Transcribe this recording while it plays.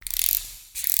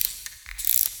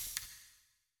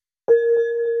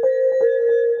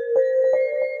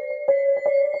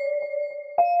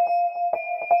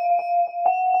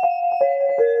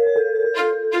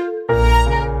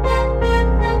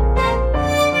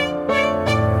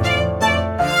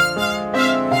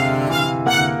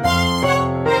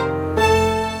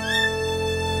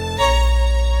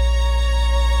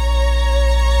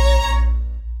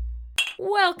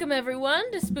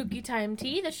everyone, to Spooky Time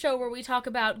Tea, the show where we talk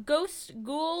about ghosts,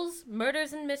 ghouls,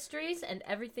 murders and mysteries, and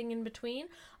everything in between,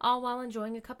 all while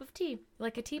enjoying a cup of tea,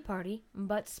 like a tea party,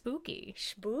 but spooky.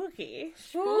 Spooky.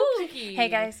 Spooky. Hey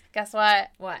guys, guess what?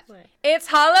 What? It's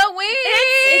Halloween!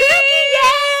 It's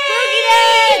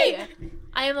Spooky Day!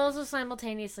 I am also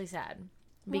simultaneously sad,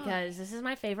 because this is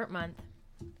my favorite month.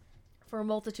 For a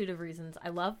multitude of reasons. I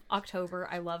love October.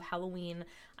 I love Halloween.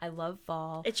 I love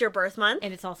fall. It's your birth month?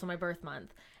 And it's also my birth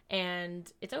month.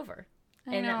 And it's over.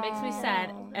 And that makes me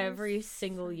sad every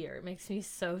single year. It makes me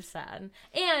so sad.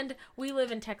 And we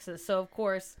live in Texas, so of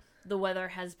course the weather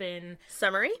has been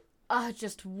Summery?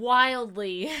 just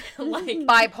wildly like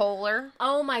bipolar.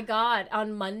 Oh my god.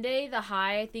 On Monday the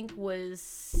high I think was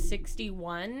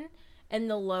 61. And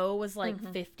the low was like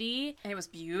 50. And it was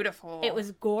beautiful. It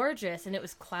was gorgeous, and it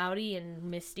was cloudy and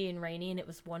misty and rainy, and it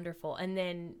was wonderful. And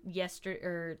then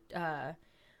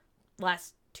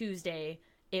last Tuesday,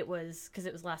 it was, because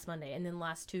it was last Monday, and then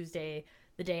last Tuesday,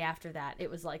 the day after that,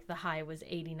 it was like the high was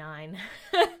 89.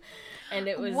 And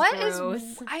it was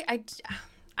gross.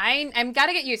 I'm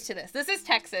gotta get used to this. This is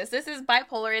Texas. This is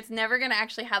bipolar. It's never gonna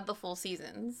actually have the full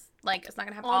seasons. Like, it's not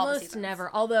gonna have all the seasons. Almost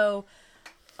never. Although,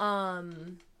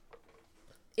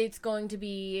 it's going to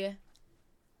be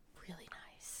really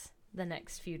nice the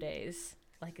next few days.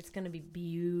 Like, it's going to be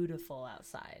beautiful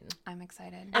outside. I'm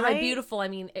excited. And by beautiful, I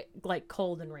mean, like,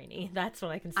 cold and rainy. That's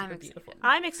what I consider beautiful.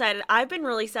 I'm excited. I've been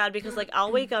really sad because, like,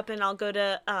 I'll wake up and I'll go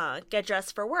to get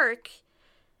dressed for work.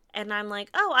 And I'm like,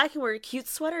 oh, I can wear a cute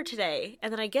sweater today.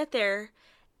 And then I get there,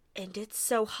 and it's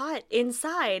so hot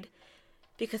inside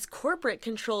because corporate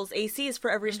controls ACs for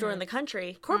every store in the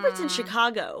country. Corporate's in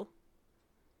Chicago,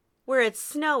 where it's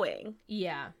snowing.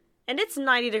 Yeah. And it's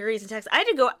 90 degrees in Texas. I had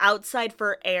to go outside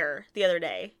for air the other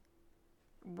day.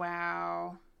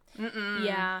 Wow.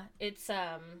 Yeah, it's,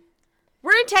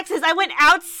 We're in Texas. I went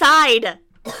outside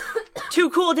to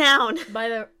cool down. By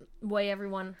the way,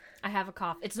 everyone, I have a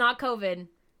cough. It's not COVID.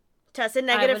 Tested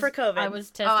negative for COVID. I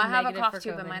was tested I have a negative cough for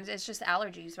too, COVID. but mine, it's just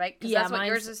allergies, right? Because Yeah, that's what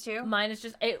yours is too? Mine is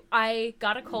just, I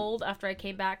got a cold after I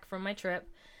came back from my trip.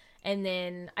 And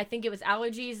then I think it was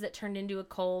allergies that turned into a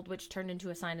cold, which turned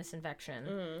into a sinus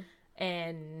infection.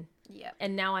 And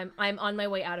now I'm on my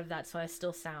way out of that, so I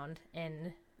still sound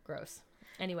and gross.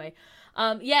 Anyway,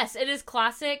 yes, it is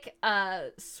classic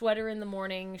sweater in the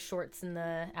morning, shorts in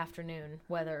the afternoon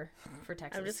weather for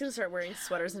Texas. I'm just gonna start wearing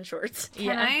sweaters and shorts.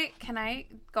 Can I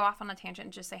go off on a tangent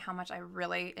and just say how much I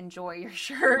really enjoy your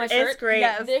shirt? My shirt? It's great.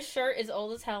 Yes. This shirt is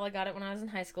old as hell. I got it when I was in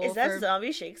high school. Is that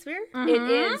Zombie Shakespeare?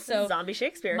 It is. So Zombie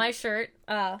Shakespeare. my shirt,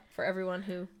 for everyone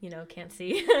who, can't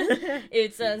see,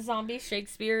 it's a zombie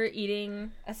Shakespeare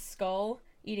eating a skull.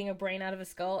 Eating a brain out of a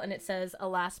skull, and it says,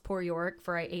 "Alas, poor York,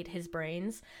 for I ate his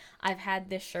brains." I've had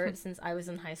this shirt since I was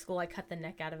in high school. I cut the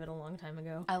neck out of it a long time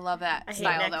ago. I love that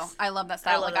style, though. I love that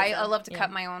style. I love to cut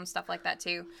my own stuff like that,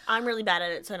 too. I'm really bad at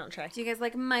it, so I don't try. Do you guys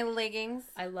like my leggings?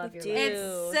 I love your It's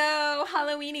so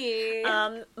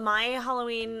Halloween-y. My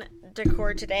Halloween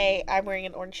decor today, I'm wearing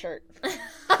an orange shirt.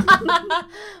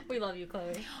 We love you,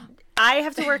 Chloe. I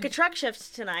have to work a truck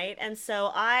shift tonight, and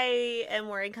so I am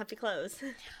wearing comfy clothes.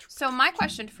 So my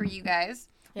question for you guys,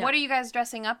 what are you guys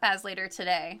dressing up as later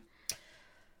today?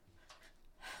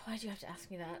 Why'd you have to ask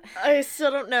me that? I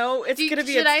still don't know. It's going to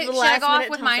be should I go off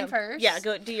with mine toss-up. first? Yeah,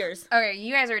 do yours. Okay,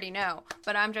 you guys already know,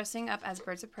 but I'm dressing up as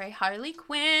Birds of Prey Harley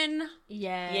Quinn.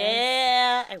 Yes.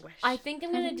 Yeah, I wish. I think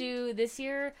I'm going to do this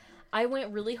year. I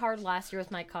went really hard last year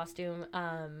with my costume.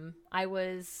 I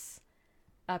was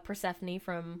Persephone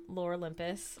from Lore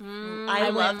Olympus. I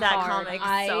love that comic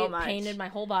so much. I painted my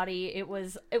whole body. It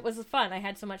was fun. I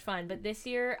had so much fun. But this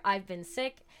year I've been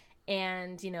sick,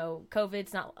 and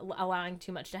COVID's not allowing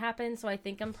too much to happen. So I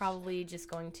think I'm probably just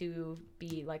going to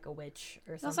be like a witch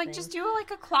or something. I was like, just do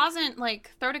like a closet,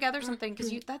 like throw together something,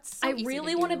 because that's so easy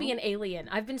really to want to do. be an alien.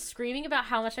 I've been screaming about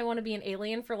how much I want to be an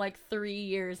alien for like 3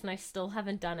 years, and I still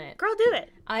haven't done it. Girl, do it.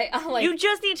 I like. You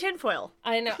just need tinfoil.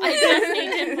 I know. I just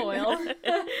need tinfoil.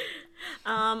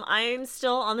 I'm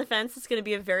still on the fence. It's going to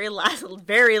be a very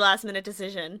last minute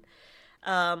decision.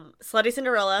 Slutty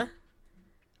Cinderella,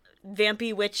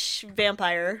 Vampy Witch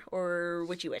Vampire, or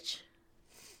Witchy Witch.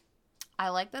 I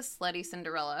like the slutty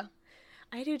Cinderella.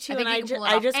 I do too. I think and you can pull it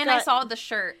I off. just and got... I saw the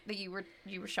shirt that you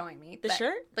were showing me. The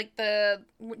shirt? Like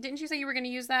didn't you say you were going to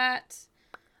use that?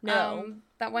 No.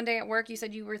 That one day at work you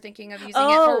said you were thinking of using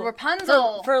it for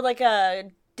Rapunzel. For like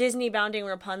a Disney bounding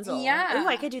Rapunzel. Yeah. Ooh,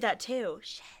 I could do that too.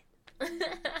 Shit.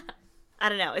 I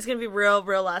don't know. It's going to be real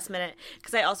last minute.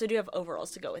 Because I also do have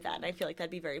overalls to go with that. And I feel like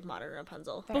that'd be very modern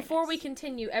Rapunzel. Before we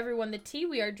continue, everyone, the tea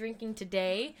we are drinking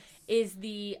today is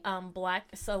the Black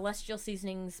Celestial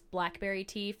Seasonings Blackberry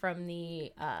tea from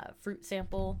the fruit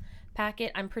sample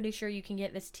packet. I'm pretty sure you can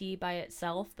get this tea by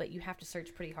itself, but you have to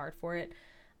search pretty hard for it.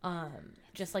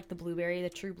 Just like the blueberry, the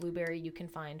true blueberry you can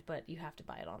find, but you have to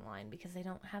buy it online because they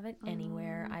don't have it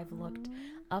anywhere. I've looked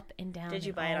up and down. Did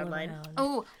you buy it online?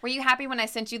 Oh, were you happy when I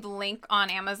sent you the link on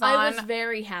Amazon? I was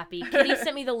very happy. Kitty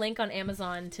sent me the link on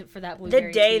Amazon for that blueberry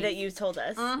the day tea. that you told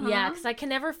us. Yeah, because I can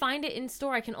never find it in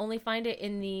store. I can only find it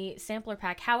in the sampler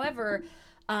pack. However,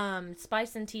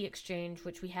 Spice and Tea Exchange,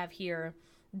 which we have here,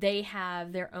 they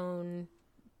have their own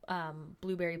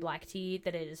blueberry black tea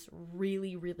that is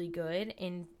really, really good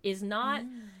and is not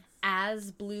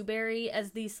as blueberry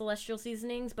as the Celestial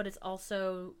Seasonings, but it's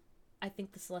also, I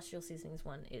think the Celestial Seasonings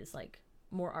one is like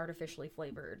more artificially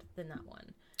flavored than that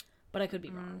one, but I could be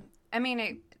wrong. I mean,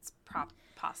 it's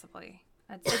possibly.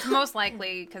 It's most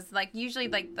likely because like usually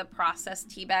like the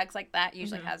processed tea bags like that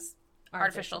usually has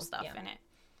artificial stuff in it.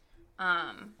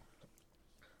 I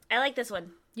like this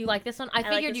one. You like this one? I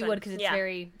figured you would because it's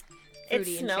very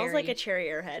fruity. It smells like a cherry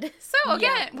airhead. So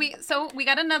again, we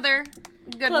got another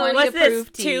good Chloe one. What's this?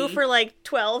 tea. 2 for like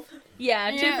 12?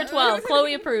 Yeah, 2 for 12.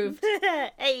 Chloe approved.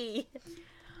 Hey.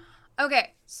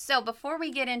 Okay, so before we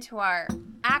get into our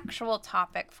actual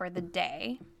topic for the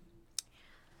day,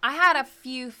 I had a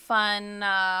few fun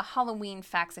Halloween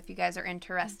facts if you guys are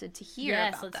interested to hear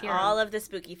about let's them. hear All of the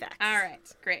spooky facts. All right,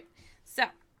 great. So,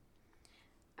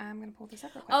 I'm going to pull this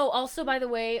up real quick. Oh, also, by the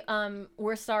way,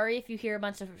 we're sorry if you hear a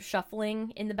bunch of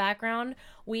shuffling in the background.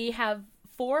 We have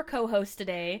 4 co-hosts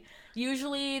today.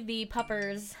 Usually the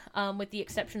puppers, with the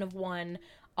exception of one,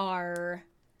 are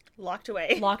locked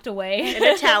away in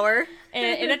a tower.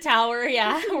 in a tower,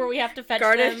 yeah, where we have to fetch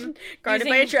them. Guarded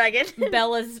by a dragon.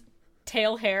 Bella's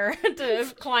tail hair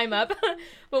to climb up.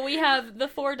 But we have the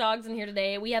 4 dogs in here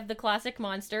today. We have the classic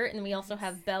monster, and we also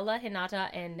have Bella, Hinata,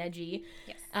 and Neji.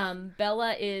 Yes.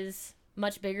 Bella is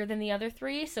much bigger than the other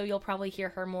 3, so you'll probably hear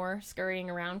her more scurrying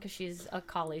around because she's a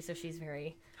collie, so she's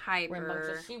very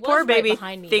hyper. Poor baby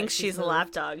thinks she's a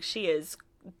lapdog. She is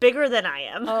bigger than I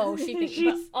am. Oh, she thinks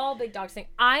but all big dogs think.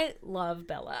 I love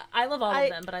Bella. I love all of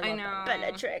them, but I love Bella.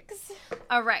 Bellatrix.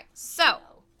 All right, so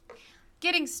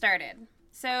getting started.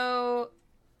 So,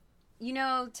 you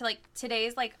know,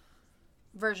 today's like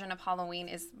version of Halloween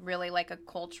is really like a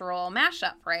cultural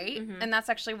mashup, right? Mm-hmm. And that's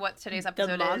actually what today's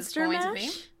episode is going to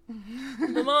be.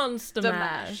 The monster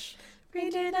mash. We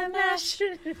do the mash.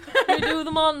 We do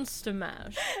the monster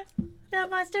mash. The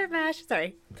monster mash.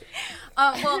 Sorry.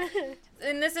 Well,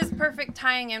 and this is perfect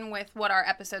tying in with what our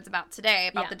episode's about today,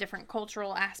 about the different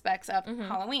cultural aspects of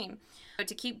Halloween. So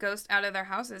to keep ghosts out of their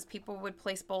houses, people would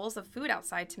place bowls of food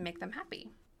outside to make them happy.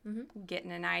 Mm-hmm.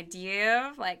 Getting an idea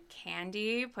of like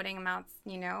candy, putting them out,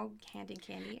 you know, candy.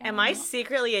 Am I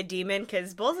secretly a demon?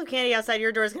 Because bowls of candy outside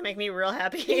your door is going to make me real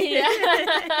happy.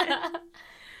 Yeah.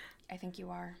 I think you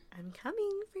are. I'm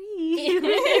coming for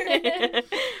you.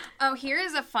 Oh, here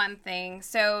is a fun thing.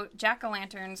 So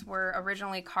jack-o'-lanterns were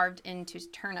originally carved into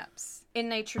turnips.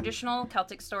 In a traditional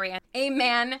Celtic story, a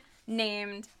man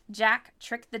named Jack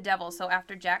tricked the devil, so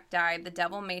after Jack died, the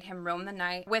devil made him roam the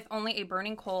night with only a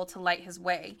burning coal to light his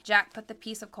way. Jack put the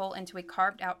piece of coal into a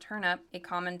carved-out turnip, a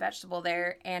common vegetable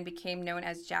there, and became known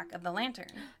as Jack of the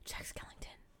Lantern. Jack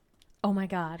Skellington. Oh my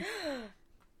god.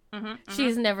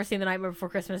 She's never seen The Nightmare Before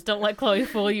Christmas. Don't let Chloe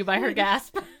fool you by her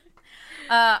gasp.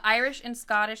 Irish and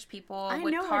Scottish people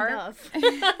would carve...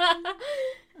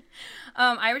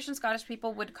 Irish and Scottish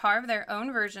people would carve their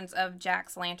own versions of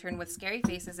Jack's lantern with scary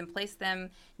faces and place them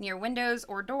near windows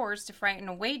or doors to frighten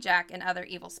away Jack and other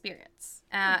evil spirits.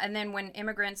 And then when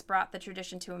immigrants brought the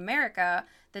tradition to America,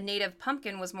 the native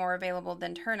pumpkin was more available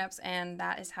than turnips, and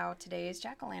that is how today's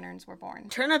jack-o'-lanterns were born.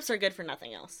 Turnips are good for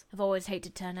nothing else. I've always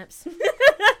hated turnips.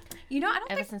 You know, I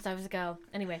don't Ever since I was a girl.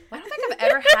 Anyway. I don't think I've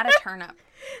ever had a turnip.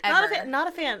 Ever. Not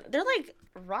a fan. They're like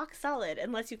rock solid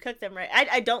unless you cook them right.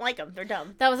 I don't like them. They're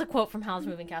dumb. That was a quote from Howl's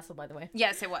Moving Castle, by the way.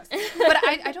 Yes, it was. But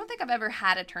I don't think I've ever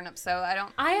had a turnip, so I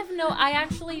don't...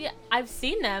 I've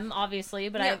seen them, obviously,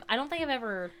 but I don't think I've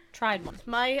ever tried one.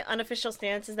 My unofficial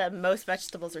stance is that most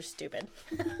vegetables are stupid.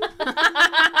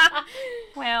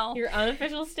 Well... Your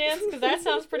unofficial stance? Because that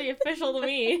sounds pretty official to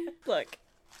me. Look.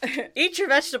 Eat your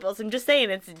vegetables. I'm just saying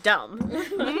it's dumb.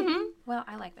 Mm-hmm. Well,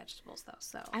 I like vegetables, though,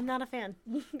 so... I'm not a fan.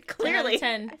 Clearly.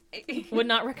 10 out of 10. Would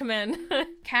not recommend.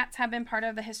 Cats have been part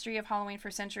of the history of Halloween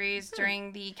for centuries.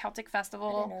 During the Celtic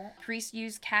festival, priests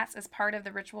used cats as part of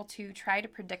the ritual to try to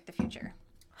predict the future.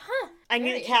 Huh. I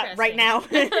need a cat right now.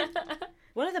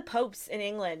 One of the popes in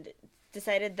England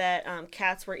decided that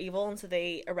cats were evil, and so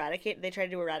they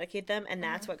tried to eradicate them, and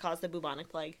that's what caused the bubonic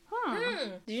plague.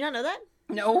 Did you not know that?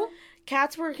 No.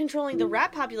 Cats were controlling the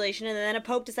rat population, and then a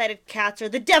pope decided cats are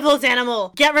the devil's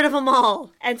animal. Get rid of them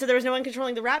all. And so there was no one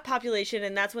controlling the rat population,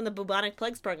 and that's when the bubonic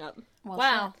plague sprung up. Well,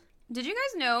 wow. Shit. Did you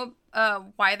guys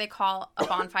know why they call a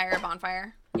bonfire a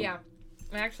bonfire? Yeah.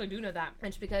 I actually do know that.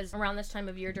 It's because around this time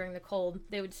of year during the cold,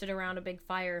 they would sit around a big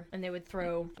fire and they would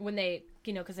throw, when they,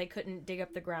 because they couldn't dig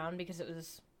up the ground because it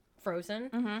was frozen.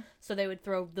 Mm-hmm. So they would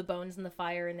throw the bones in the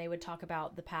fire and they would talk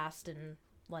about the past and,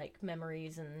 like,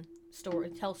 memories and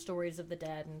tell stories of the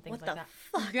dead and things like that.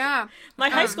 Fuck? Yeah. My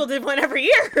high school did one every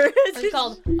year. It's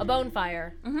called a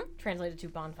bonfire. Mm-hmm. Translated to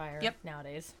bonfire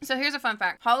nowadays. So here's a fun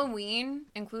fact. Halloween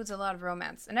includes a lot of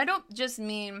romance. And I don't just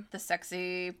mean the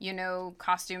sexy,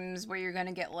 costumes where you're going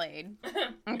to get laid.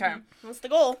 Okay. What's the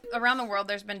goal? Around the world,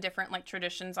 there's been different,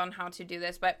 traditions on how to do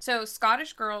this. But so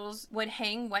Scottish girls would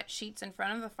hang wet sheets in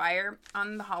front of the fire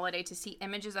on the holiday to see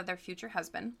images of their future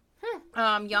husband.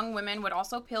 Young women would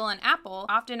also peel an apple,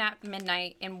 often at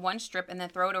midnight, in one strip and then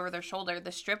throw it over their shoulder.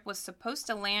 The strip was supposed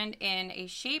to land in a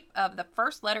shape of the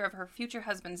first letter of her future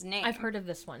husband's name. I've heard of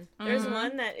this one. There's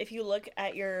one that if you look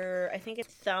at your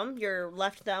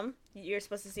left thumb, you're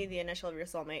supposed to see the initial of your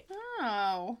soulmate.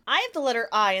 Oh. I have the letter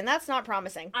I, and that's not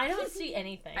promising. I don't see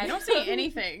anything. I don't see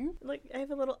anything. Look, I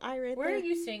have a little I right Where there. are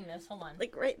you seeing this? Hold on.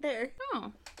 Like right there.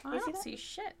 Oh. I don't see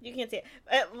shit. You can't see it.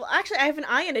 Well, actually, I have an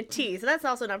I and a T, so that's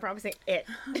also not promising. It.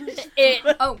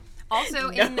 Oh. Also,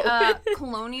 in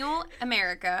colonial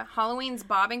America, Halloween's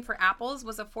bobbing for apples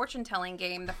was a fortune-telling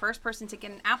game. The first person to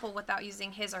get an apple without using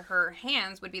his or her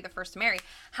hands would be the first to marry.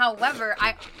 However,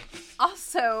 I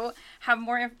also have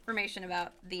more information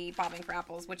about the bobbing for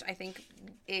apples, which I think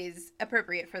is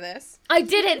appropriate for this. I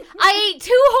did it! I ate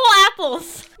 2 whole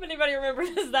apples! If anybody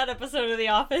remembers that episode of The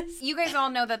Office. You guys all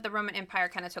know that the Roman Empire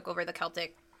kind of took over the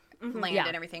Celtic land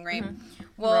and everything, right? Mm-hmm.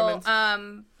 Well,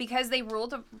 because they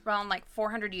ruled around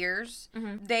 400 years,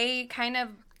 they kind of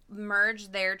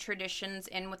merged their traditions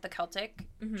in with the Celtic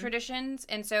traditions,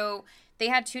 and so they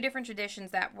had 2 different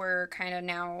traditions that were kind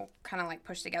of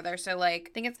pushed together. So I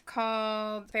think it's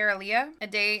called Feralia, a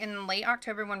day in late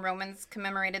October when Romans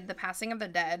commemorated the passing of the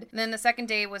dead. And then the second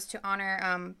day was to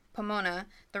honor Pomona,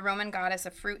 the Roman goddess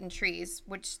of fruit and trees,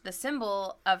 which the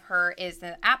symbol of her is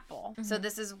the apple. So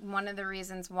this is one of the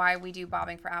reasons why we do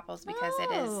bobbing for apples, because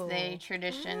it is the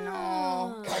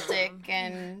traditional Celtic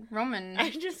and Roman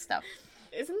stuff.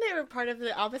 Isn't there a part of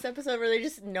the Office episode where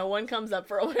no one comes up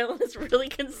for a while and it's really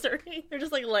concerning? They're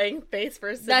just laying face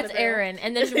first. That's Erin.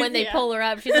 And then when they pull her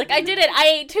up, she's like, I did it.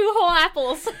 I ate 2 whole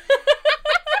apples.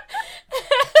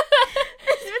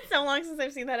 It's been so long since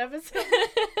I've seen that episode.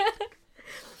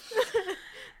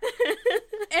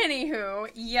 Anywho,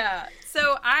 yeah.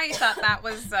 So I thought that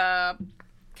was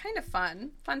kind of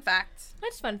fun. Fun fact.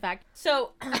 That's a fun fact.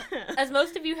 So, as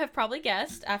most of you have probably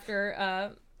guessed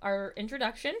after our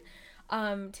introduction,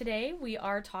 today we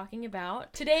are talking about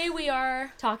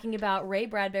Ray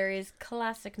Bradbury's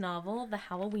classic novel, The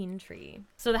Halloween Tree.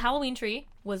 So The Halloween Tree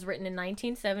was written in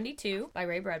 1972 by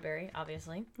Ray Bradbury,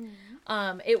 obviously.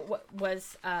 Mm-hmm. It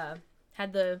was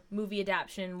had the movie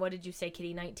adaptation, what did you say,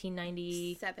 Kitty?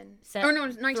 1997? Oh, no,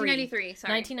 1993,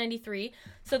 sorry. 1993.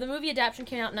 So the movie adaptation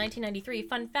came out in 1993.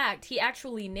 Fun fact, he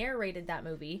actually narrated that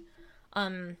movie.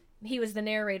 He was the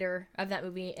narrator of that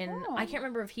movie, and I can't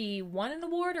remember if he won an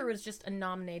award or was just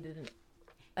nominated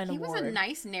an award. He was a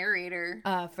nice narrator.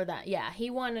 For that, yeah. He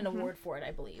won an award for it,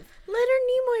 I believe. Leonard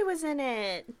Nimoy was in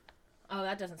it. Oh,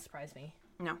 that doesn't surprise me.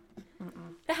 No.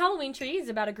 The Halloween Tree is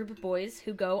about a group of boys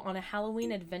who go on a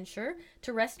Halloween adventure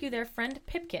to rescue their friend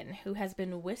Pipkin, who has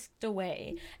been whisked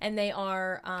away. And they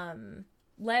are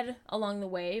led along the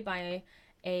way by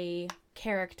a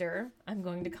character, I'm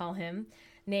going to call him,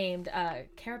 named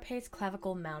Carapace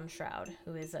Clavicle Moundshroud,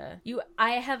 who is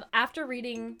after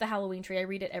reading The Halloween Tree, I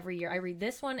read it every year. I read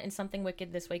this one and Something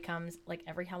Wicked This Way Comes,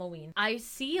 every Halloween. I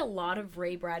see a lot of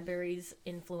Ray Bradbury's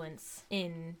influence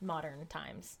in modern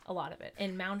times, a lot of it.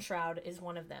 And Moundshroud is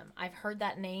one of them. I've heard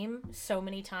that name so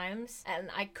many times, and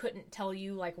I couldn't tell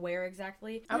you, where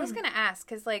exactly. I was gonna ask,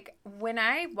 because, when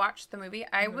I watched the movie,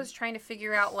 I was trying to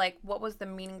figure out, what was the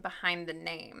meaning behind the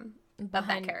name of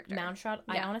that character. Moundshroud?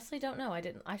 Yeah. I honestly don't know.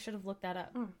 I should have looked that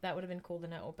up. That would have been cool to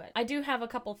know. But I do have a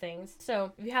couple things.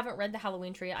 So if you haven't read The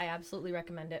Halloween Tree, I absolutely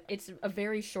recommend it. It's a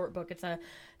very short book. It's I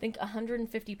think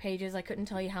 150 pages. I couldn't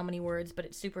tell you how many words, but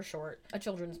it's super short. A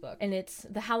children's book. And it's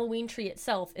the Halloween Tree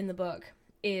itself in the book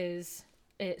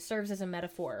it serves as a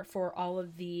metaphor for all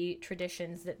of the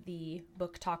traditions that the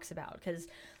book talks about. Because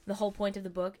the whole point of the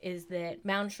book is that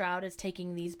Mound Shroud is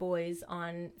taking these boys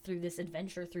on through this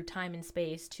adventure through time and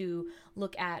space to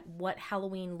look at what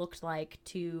Halloween looked like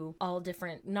to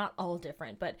not all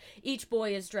different, but each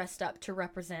boy is dressed up to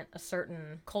represent a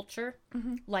certain culture.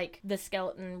 Like the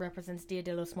skeleton represents Dia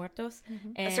de los Muertos.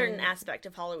 And a certain aspect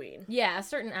of Halloween. Yeah, a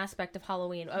certain aspect of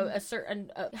Halloween.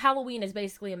 Halloween is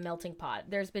basically a melting pot.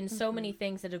 There's been so many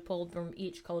things that have pulled from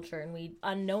each culture, and we,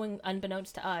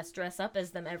 unbeknownst to us, dress up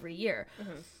as them every year.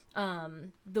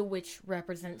 The witch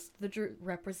represented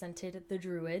the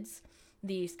druids.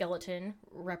 The skeleton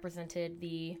represented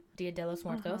the Dia de los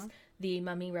Muertos. The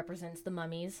mummy represents the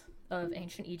mummies of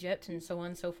ancient Egypt, and so on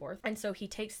and so forth. And so he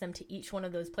takes them to each one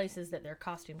of those places that their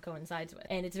costume coincides with.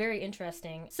 And it's very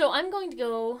interesting. So I'm going to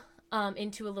go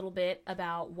into a little bit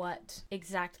about what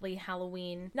exactly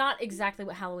Halloween, not exactly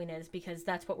what Halloween is, because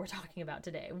that's what we're talking about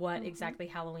today, what exactly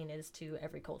Halloween is to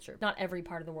every culture. Not every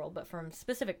part of the world, but from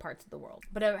specific parts of the world.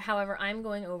 But however, I'm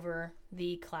going over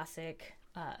the classic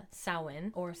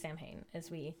Samhain, or Samhain,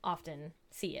 as we often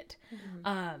see it.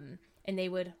 And they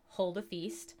would hold a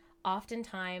feast.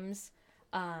 Oftentimes,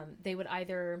 they would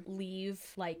either leave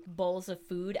like bowls of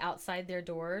food outside their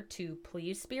door to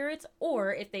please spirits,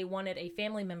 or if they wanted a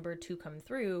family member to come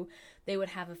through, they would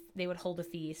hold a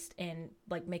feast and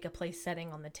like make a place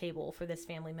setting on the table for this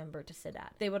family member to sit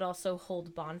at. They would also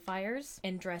hold bonfires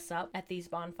and dress up at these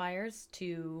bonfires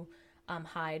to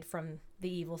hide from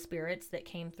the evil spirits that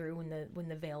came through when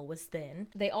the veil was thin.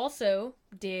 They also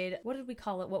did, what did we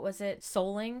call it? What was it?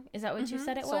 Souling? Is that what you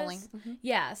said it was? Souling.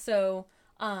 Yeah. So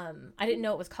I didn't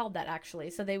know it was called that, actually.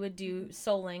 So they would do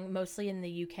souling mostly in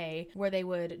the UK, where they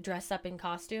would dress up in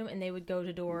costume and they would go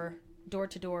to door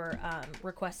to door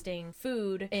requesting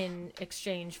food in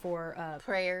exchange for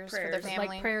prayers for their family,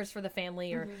 like prayers for the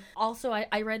family. Or also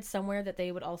I read somewhere that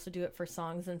they would also do it for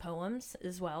songs and poems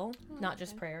as well, not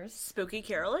just prayers. Spooky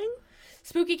caroling.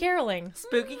 Spooky caroling.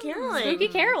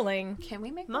 Can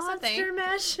we make Monster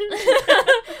Mash?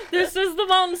 This is the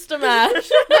Monster Mash.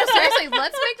 No, seriously,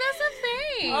 let's make this a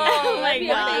thing. Oh my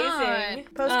God. amazing.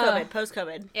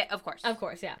 Post-COVID. Yeah, of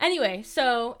course. Yeah. Anyway,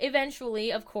 so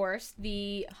eventually, of course,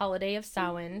 the holiday of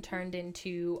Samhain turned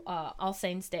into All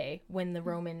Saints' Day when the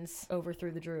Romans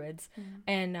overthrew the Druids,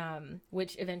 and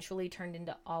which eventually turned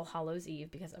into All Hallows'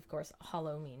 Eve, because of course,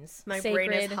 hollow means my sacred.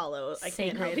 brain is hollow. I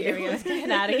can't help you. There we go. Let's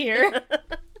get out of here.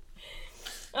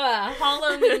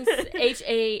 Hollow means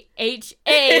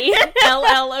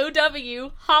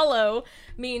HALLOW. Hollow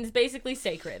means basically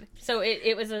sacred. So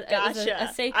it was a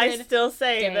sacred. I still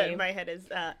say day. that my head is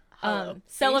hollow.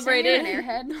 Celebrated.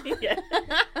 Yeah.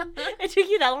 It took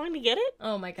you that long to get it?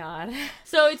 Oh my god.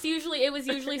 So it was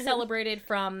usually celebrated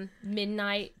from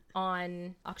midnight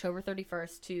on October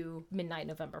 31st to midnight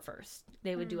November 1st.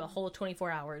 They would do a whole 24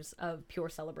 hours of pure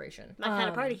celebration. My kind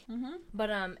of party. But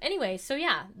anyway, so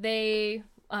yeah, they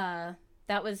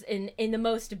that was in the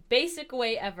most basic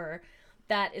way ever.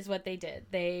 That is what they did.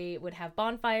 They would have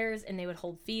bonfires and they would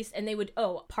hold feasts and they would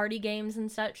party games and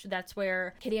such. That's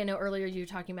where, Kitty, I know earlier you were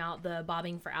talking about the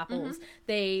bobbing for apples.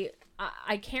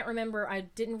 I can't remember, I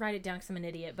didn't write it down because I'm an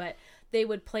idiot, but they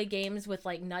would play games with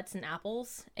like nuts and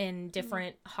apples and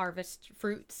different harvest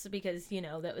fruits, because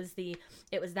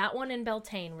it was that one in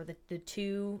Beltane were the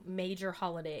two major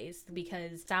holidays,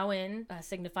 because Samhain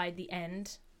signified the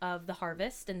end of the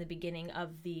harvest and the beginning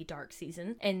of the dark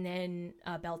season, and then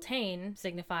Beltane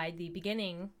signified the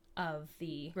beginning of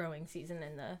the growing season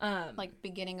and the like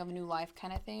beginning of a new life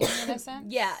kind of thing in a sense.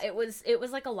 Yeah, it was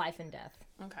like a life and death.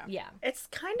 Okay. Yeah. It's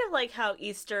kind of like how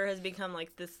Easter has become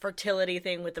like this fertility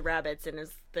thing with the rabbits, and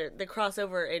is the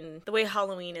crossover in the way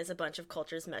Halloween is a bunch of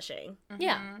cultures meshing.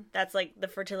 Yeah. That's like the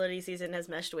fertility season has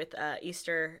meshed with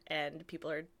Easter, and people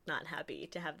are not happy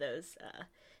to have those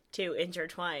two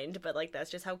intertwined, but like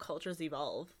that's just how cultures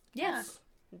evolve. Yes.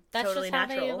 That's totally just how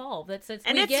natural. they evolve.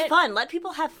 It's fun. Let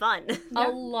people have fun. A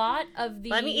lot of the...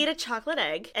 Let me eat a chocolate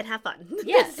egg and have fun.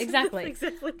 Yes, exactly.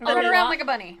 Exactly. Run around like a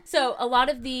bunny. So a lot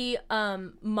of the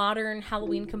modern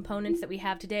Halloween components that we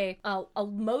have today,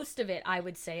 most of it, I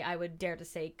would dare to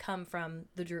say, come from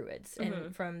the Druids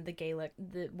and from the Gaelic,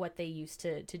 what they used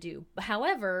to do.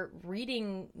 However,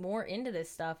 reading more into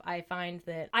this stuff, I find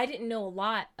that I didn't know a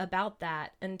lot about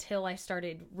that until I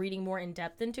started reading more in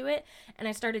depth into it, and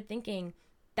I started thinking,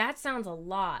 that sounds a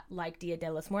lot like Dia de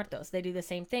los Muertos. They do the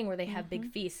same thing where they have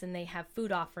big feasts and they have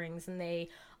food offerings and they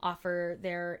offer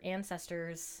their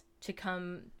ancestors to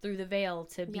come through the veil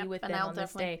to be with them on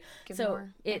this day. So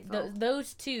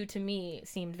those two to me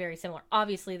seemed very similar.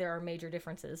 Obviously there are major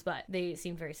differences, but they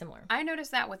seemed very similar. I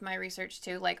noticed that with my research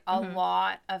too. Like a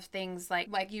lot of things, like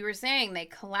you were saying, they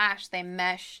clash, they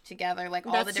mesh together. Like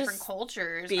all the different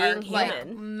cultures are like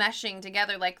meshing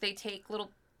together. Like they take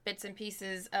little bits and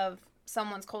pieces of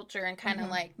someone's culture and kind of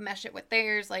like mesh it with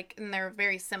theirs. Like, and they're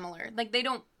very similar. Like they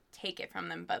don't take it from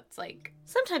them, but it's like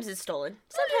sometimes it's stolen.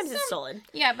 Sometimes it's stolen.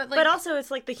 Yeah, but like, but also it's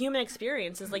like the human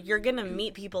experience is like you're gonna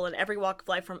meet people in every walk of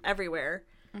life from everywhere,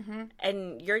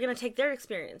 and you're gonna take their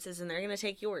experiences and they're gonna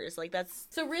take yours. Like that's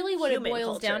so really what it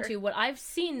boils down to. What I've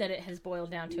seen that it has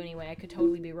boiled down to anyway. I could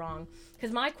totally be wrong,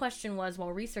 because my question was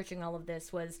while researching all of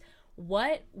this was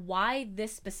why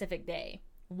this specific day?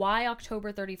 Why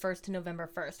October 31st to November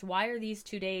 1st? Why do these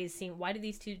 2 days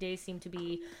seem to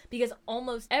be, because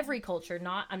almost every culture,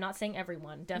 I'm not saying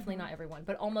everyone, definitely not everyone,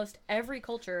 but almost every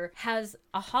culture has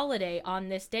a holiday on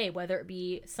this day, whether it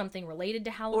be something related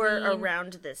to Halloween. Or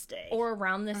around this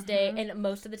day. And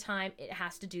most of the time it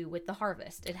has to do with the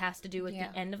harvest. It has to do with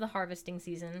the end of the harvesting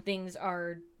season. Things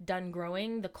are done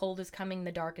growing, the cold is coming,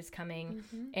 the dark is coming,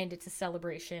 and it's a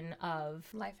celebration of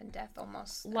life and death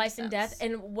almost. Life and death,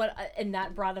 and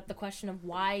that brought up the question of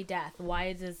why death?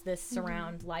 Why does this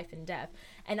surround life and death?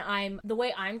 And the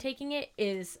way I'm taking it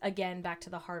is, again, back to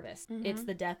the harvest. It's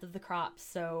the death of the crops.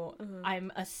 So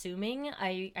I'm assuming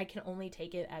I can only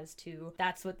take it as to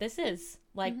that's what this is.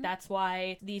 Like, that's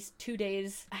why these 2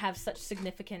 days have such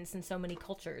significance in so many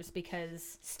cultures,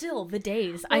 because still the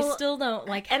days, I still don't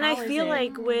like. And I feel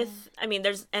like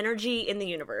there's energy in the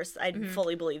universe. I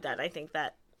fully believe that. I think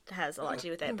that has a lot to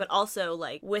do with it, but also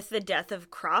like with the death of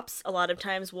crops, a lot of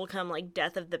times will come like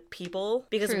death of the people,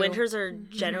 because winters are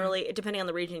generally, depending on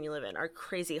the region you live in, are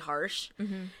crazy harsh.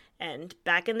 And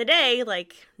back in the day,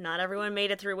 like not everyone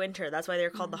made it through winter. That's why they're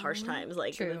called the harsh times.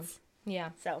 Like Yeah.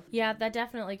 So yeah, that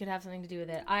definitely could have something to do with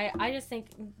it. I just think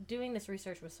doing this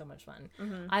research was so much fun.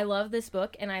 I love this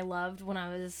book, and I loved when I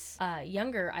was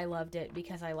younger. I loved it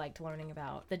because I liked learning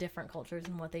about the different cultures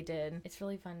and what they did. It's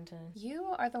really fun to.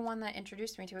 You are the one that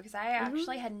introduced me to it, because I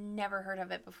actually had never heard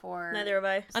of it before. Neither have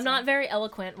I. I'm not very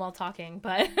eloquent while talking,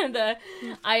 but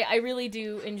I really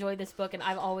do enjoy this book, and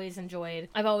I've always enjoyed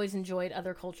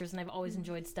other cultures, and I've always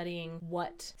enjoyed studying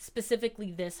what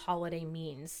specifically this holiday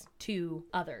means to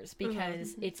others,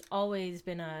 because it's always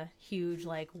been a huge,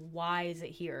 like, why is it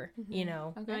here? You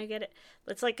know? Okay. I get it.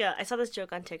 It's like, I saw this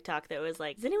joke on TikTok that was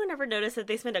like, does anyone ever notice that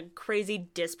they spend a crazy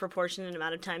disproportionate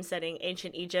amount of time studying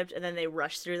ancient Egypt, and then they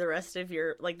rush through the rest of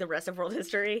the rest of world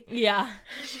history? Yeah.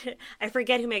 I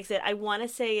forget who makes it. I want to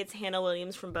say it's Hannah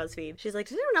Williams from BuzzFeed. She's like,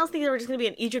 did anyone else think they were just going to be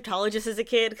an Egyptologist as a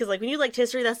kid? Because, like, when you liked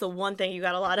history, that's the one thing you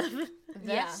got a lot of.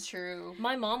 That's true.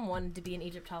 My mom wanted to be an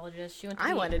Egyptologist. She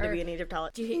wanted to be an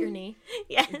Egyptologist. Did you hit your knee?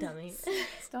 Yes. You dummy.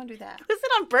 Don't do that. Was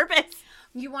it on purpose?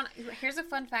 Here's a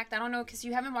fun fact. I don't know, because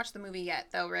you haven't watched the movie yet,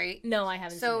 though, right? No, I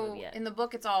haven't seen the movie yet. So in the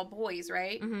book, it's all boys,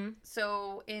 right?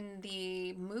 So in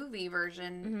the movie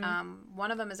version,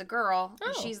 one of them is a girl,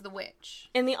 and she's the witch.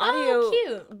 In the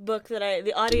audio book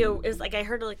the audio is like, I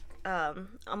heard like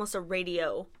almost a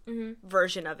radio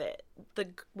version of it. The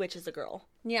witch is a girl.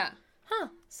 Yeah. Huh.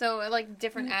 So, like,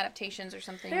 different adaptations or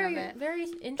something of it. Very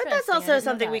interesting. But that's also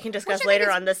something we can discuss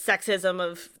later on, the sexism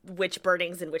of witch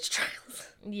burnings and witch trials.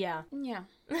 Yeah. Yeah.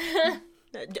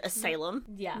 Salem.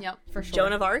 Yeah. Yep. For sure.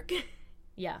 Joan of Arc.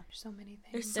 Yeah. There's so many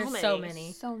things. There's so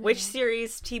many. Witch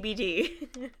series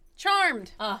TBD.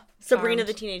 Charmed. Sabrina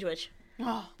the Teenage Witch.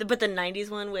 Oh. But the 90s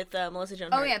one with Melissa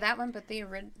Joan Hart. Oh, yeah, that one, but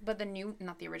the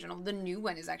new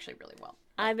one is actually really well.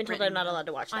 I've been told I'm not allowed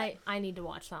to watch that. I need to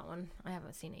watch that one. I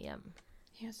haven't seen it yet.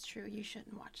 Yeah, it's true. You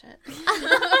shouldn't watch it.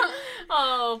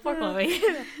 Oh, poor Chloe.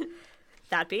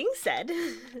 That being said.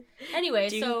 Anyway,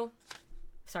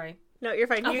 sorry. No, you're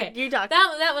fine. Okay. You talk.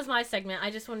 That was my segment. I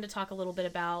just wanted to talk a little bit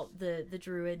about the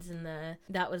druids, and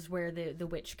that was where the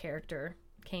witch character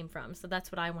came from. So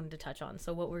that's what I wanted to touch on.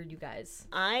 So what were you guys?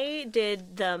 I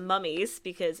did the mummies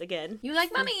because, again, you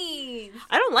like mummies.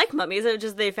 I don't like mummies.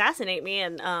 They fascinate me,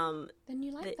 and then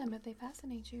you like them if they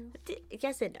fascinate you.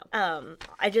 Yes and no.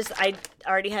 I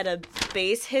already had a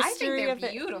base history I think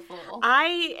they're beautiful.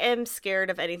 I am scared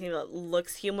of anything that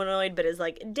looks humanoid but is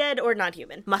like dead or not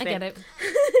human. Muffin. I get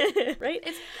it. Right?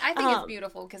 I think it's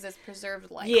beautiful because it's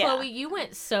preserved life. Yeah. Chloe, you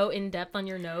went so in depth on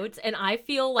your notes, and I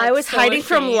feel like I was so hiding ashamed.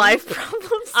 from life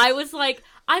problems. I was like,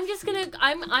 I'm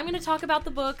gonna talk about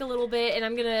the book a little bit, and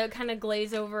I'm gonna kind of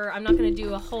glaze over. I'm not gonna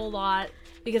do a whole lot,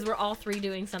 because we're all three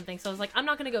doing something. So I was like, I'm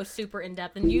not going to go super in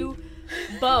depth. And you,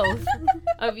 both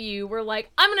of you were like,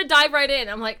 I'm going to dive right in.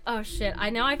 I'm like, oh shit.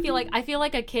 I feel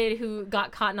like a kid who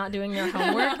got caught not doing their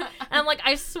homework. And I'm like,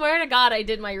 I swear to God, I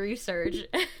did my research.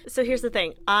 So here's the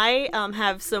thing. I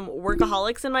have some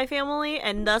workaholics in my family,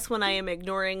 and thus when I am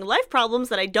ignoring life problems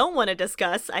that I don't want to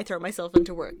discuss, I throw myself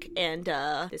into work. And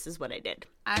this is what I did.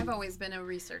 I've always been a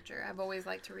researcher. I've always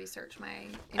liked to research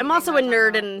I'm also a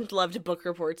nerd and loved book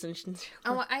reports and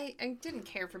Oh, I didn't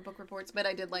care for book reports, but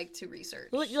I did like to research.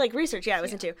 Well, you like research, yeah, I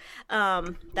was into.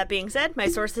 That being said, my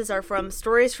sources are from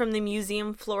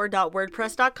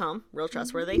storiesfromthemuseumfloor.wordpress.com, real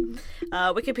trustworthy,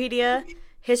 Wikipedia,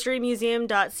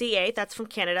 historymuseum.ca, that's from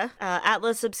Canada,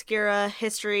 Atlas Obscura,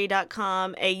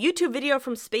 history.com, a YouTube video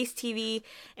from Space TV,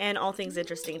 and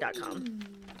allthingsinteresting.com.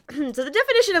 So the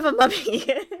definition of a mummy.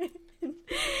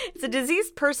 It's a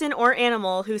diseased person or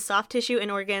animal whose soft tissue and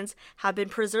organs have been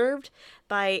preserved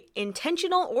by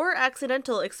intentional or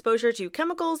accidental exposure to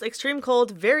chemicals, extreme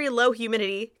cold, very low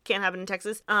humidity, can't happen in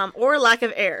Texas, or lack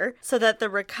of air, so that the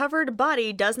recovered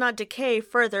body does not decay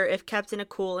further if kept in a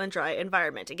cool and dry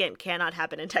environment. Again, cannot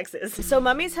happen in Texas. So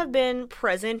mummies have been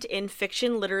present in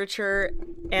fiction, literature,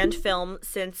 and film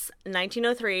since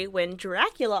 1903 when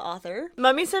Dracula author.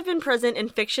 Mummies have been present in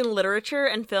fiction, literature,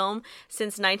 and film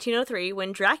since 1903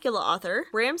 when Dracula author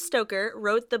Bram Stoker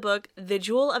wrote the book The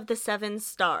Jewel of the Seven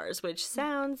Stars, which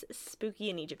sounds spooky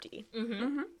and Egypty.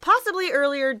 Mm-hmm. Possibly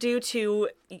earlier due to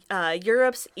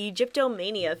Europe's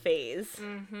Egyptomania phase.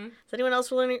 Mm-hmm. Does anyone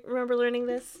else remember learning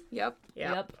this? Yep.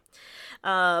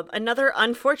 Another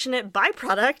unfortunate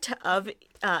byproduct of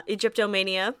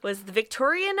Egyptomania was the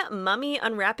Victorian mummy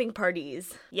unwrapping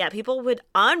parties. Yeah, people would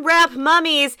unwrap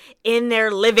mummies in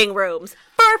their living rooms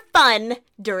for fun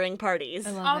during parties.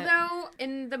 Although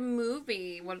in the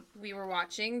movie what we were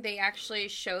watching, they actually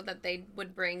showed that they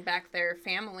would bring back their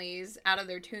families out of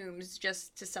their tombs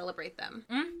just to celebrate them.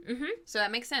 Mm-hmm. So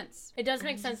that makes sense. It does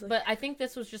make sense, but I think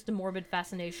this was just a morbid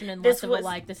fascination and less of a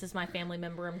like, this is my family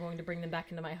member, I'm going to bring them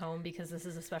back into my home because this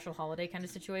is a special holiday kind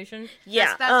of situation.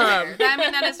 Yeah. That's fair. I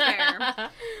mean, that is fair.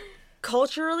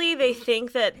 Culturally, they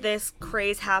think that this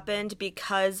craze happened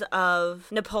because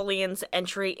of Napoleon's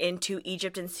entry into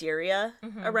Egypt and Syria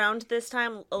around this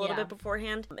time, a little bit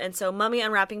beforehand. And so mummy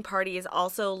unwrapping parties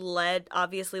also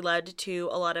obviously led to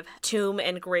a lot of tomb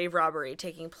and grave robbery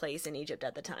taking place in Egypt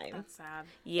at the time. That's sad.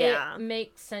 Yeah. It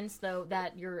makes sense, though,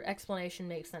 that your explanation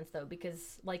makes sense, though,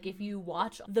 because, like, if you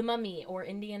watch The Mummy or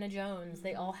Indiana Jones,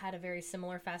 they all had a very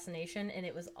similar fascination, and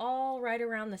it was all right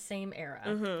around the same era.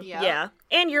 Mm-hmm. Yeah.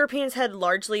 And Europeans had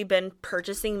largely been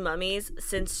purchasing mummies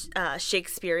since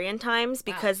Shakespearean times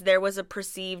because there was a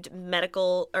perceived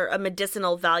medical or a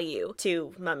medicinal value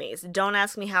to mummies. Don't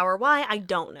ask me how or why. I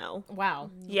don't know. Wow.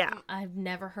 Yeah. I've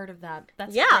never heard of that.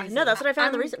 That's crazy. No, that's what I found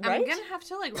in the research. Right? I'm gonna have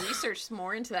to research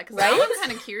more into that because I'm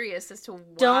kind of curious as to why.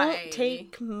 Don't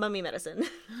take mummy medicine.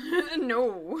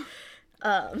 No.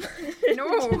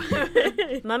 No.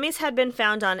 Mummies had been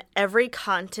found on every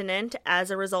continent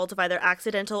as a result of either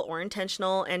accidental or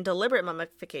intentional and deliberate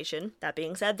mummification. That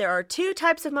being said, there are two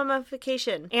types of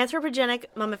mummification. Anthropogenic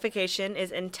mummification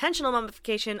is intentional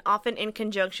mummification, often in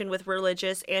conjunction with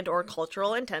religious and or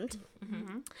cultural intent.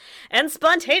 Mm-hmm. And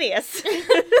spontaneous.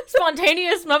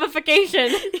 Spontaneous mummification.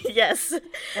 Yes.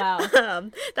 Wow.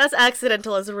 That's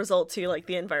accidental as a result to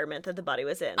the environment that the body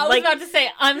was in. I was about to say,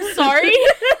 I'm sorry.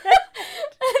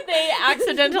 They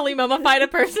accidentally mummified a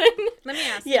person. Let me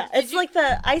ask. Yeah, it's like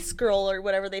the ice scroll or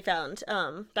whatever they found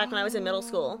back when I was in middle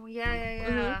school.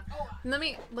 Yeah.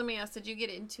 Mm-hmm. Let me ask. Did you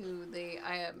get into the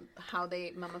how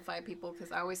they mummify people?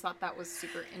 Because I always thought that was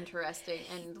super interesting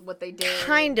and what they did.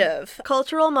 Kind of.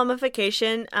 Cultural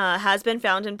mummification has been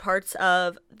found in parts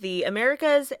of the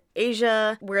Americas,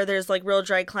 Asia, where there's real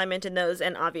dry climate in those,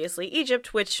 and obviously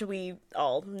Egypt, which we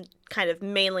all kind of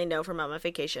mainly know for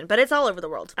mummification, but it's all over the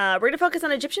world. We're going to focus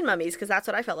on Egyptian mummies because that's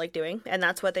what I felt like doing, and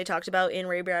that's what they talked about in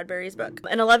Ray Bradbury's book.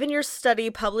 An 11-year study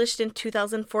published in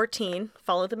 2014,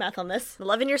 follow the math on this,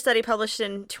 11-year study published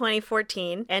in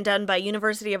 2014 and done by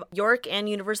University of York and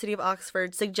University of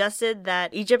Oxford suggested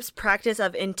that Egypt's practice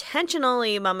of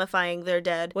intentionally mummifying their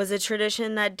dead was a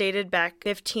tradition that dated back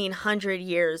 1,500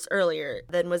 years earlier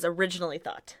than was originally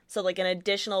thought. So an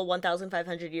additional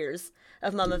 1,500 years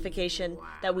of mummification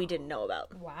that we didn't know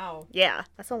about. Wow. Yeah,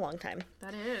 that's a long time.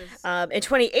 That is. In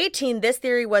 2018, this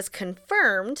theory was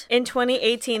confirmed. When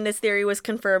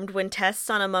tests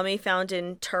on a mummy found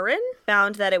in Turin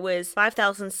found that it was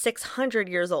 5,600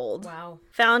 years old. Wow.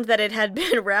 Found that it had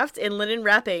been wrapped in linen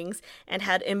wrappings and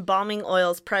had embalming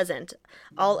oils present.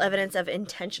 All evidence of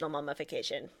intentional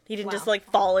mummification. He didn't just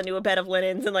fall into a bed of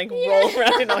linens and roll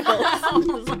around in oils.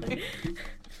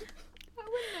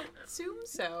 assume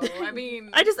so. I mean...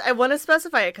 I want to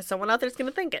specify it because someone out there's going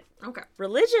to think it. Okay.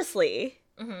 Religiously,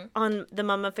 on the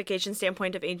mummification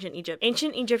standpoint of ancient Egypt,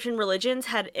 ancient Egyptian religions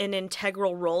had an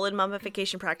integral role in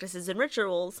mummification practices and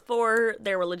rituals for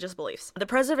their religious beliefs. The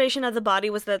preservation of the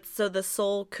body was that so the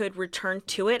soul could return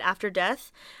to it after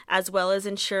death, as well as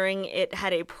ensuring it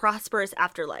had a prosperous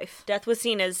afterlife. Death was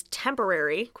seen as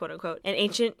temporary, quote unquote, and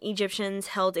ancient Egyptians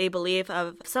held a belief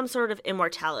of some sort of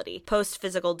immortality.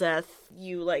 Post-physical death,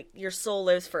 your soul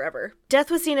lives forever.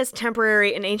 Death was seen as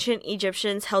temporary, and ancient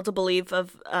Egyptians held a belief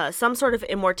of some sort of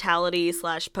immortality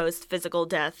 / post-physical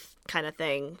death kind of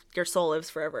thing. Your soul lives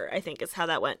forever, I think is how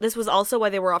that went. This was also why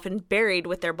they were often buried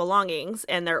with their belongings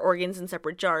and their organs in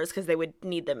separate jars because they would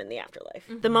need them in the afterlife.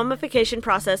 The mummification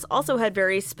process also had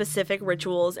very specific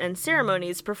rituals and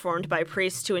ceremonies performed by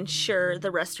priests to ensure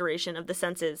the restoration of the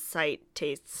senses, sight,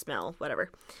 taste, smell, whatever.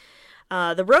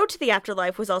 The road to the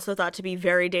afterlife was also thought to be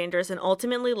very dangerous and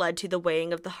ultimately led to the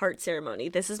weighing of the heart ceremony.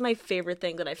 This is my favorite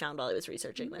thing that I found while I was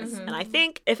researching this. And I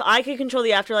think if I could control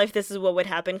the afterlife, this is what would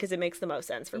happen because it makes the most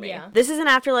sense for me. Yeah. This is an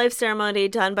afterlife ceremony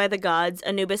done by the gods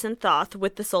Anubis and Thoth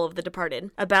with the soul of the departed.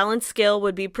 A balanced scale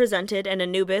would be presented and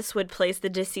Anubis would place the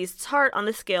deceased's heart on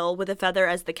the scale with a feather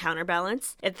as the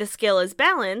counterbalance. If the scale is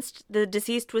balanced, the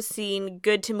deceased was seen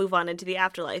good to move on into the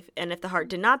afterlife. And if the heart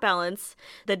did not balance,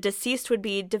 the deceased would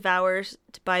be devoured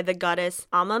by the goddess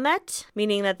Amamet,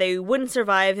 meaning that they wouldn't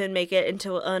survive and make it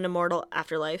into an immortal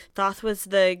afterlife. Thoth was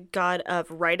the god of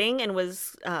writing and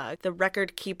was the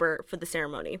record keeper for the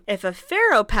ceremony. If a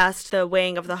pharaoh passed the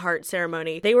weighing of the heart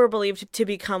ceremony, they were believed to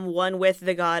become one with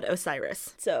the god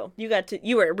Osiris. So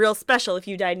you were real special if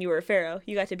you died and you were a pharaoh.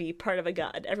 You got to be part of a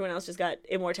god. Everyone else just got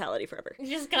immortality forever. You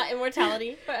just got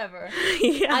immortality forever.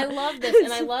 Yeah. I love this,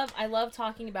 and I love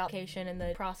talking about vacation and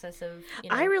the process of.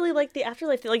 I really like the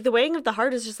afterlife. Like the weighing of the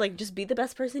heart is just be the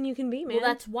best person you can be, man. Well,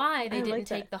 that's why they didn't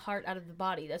take the heart out of the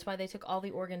body. That's why they took all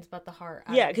the organs but the heart out of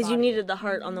the body. Yeah, because you needed the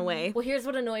heart on the way. Well, here's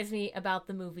what annoys me about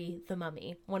the movie The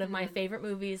Mummy. One of my favorite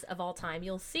movies of all time.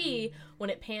 You'll see when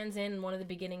it pans in one of the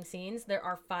beginning scenes, there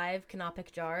are 5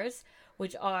 canopic jars,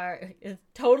 which are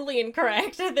totally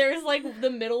incorrect. There's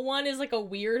the middle one is a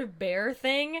weird bear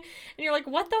thing, and you're like,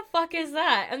 what the fuck is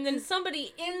that? And then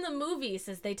somebody in the movie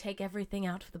says they take everything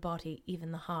out of the body,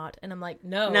 even the heart, and I'm like,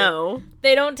 no,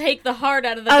 they don't take the heart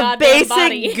out of the goddamn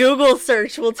body. A basic Google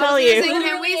search will tell you.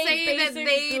 Can we say that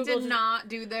they did not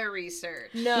do their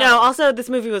research? No. Also,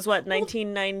 this movie was what,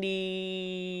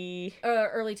 1990?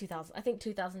 Early 2000. I think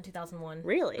 2000, 2001.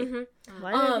 Really?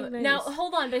 Mm-hmm. Now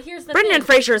hold on, but here's the Brendan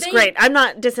Fraser is great. I'm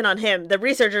not dissing on him. The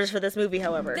researchers for this movie,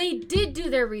 however, they did do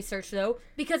their research though,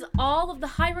 because all of the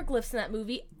hieroglyphs in that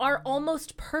movie are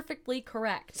almost perfectly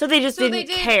correct. So they just didn't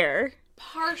care.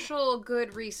 Partial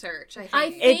good research, I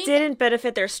think. It didn't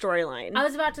benefit their storyline. I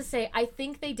was about to say, I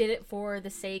think they did it for the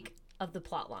sake of the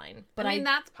plot line. But I mean,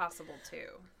 that's possible too.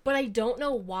 But I don't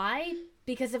know why,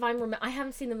 because if I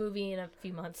haven't seen the movie in a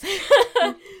few months.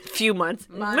 months.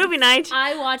 Movie night.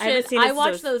 I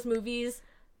watch those movies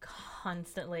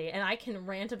constantly, and I can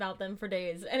rant about them for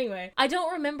days. Anyway, I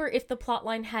don't remember if the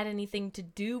plotline had anything to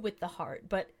do with the heart,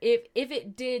 but if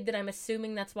it did, then I'm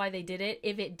assuming that's why they did it.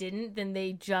 If it didn't, then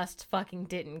they just fucking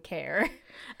didn't care.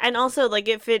 And also,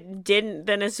 if it didn't,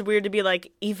 then it's weird to be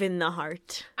even the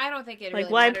heart. I don't think it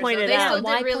really why matters. point it out?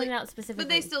 Why point it out specifically? But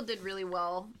they still did really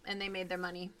well, and they made their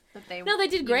money. No, they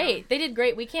did great. They did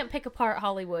great. We can't pick apart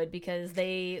Hollywood because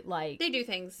they do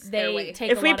things their way.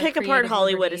 If we pick apart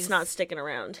Hollywood, it's not sticking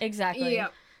around. Exactly.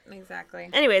 Yep. Exactly.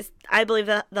 Anyways, I believe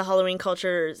that the Halloween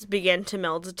cultures began to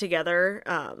meld together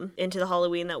into the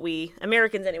Halloween that we,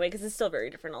 Americans anyway, because it's still very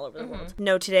different all over the world,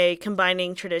 know today,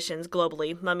 combining traditions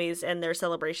globally, mummies and their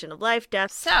celebration of life,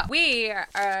 death. So, we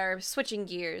are switching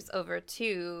gears over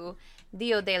to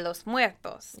Dia de los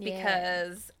Muertos,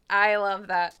 because I love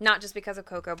that, not just because of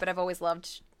Coco, but I've always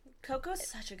loved... Coco's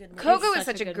such a good movie. Coco is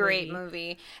such a great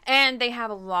movie. And they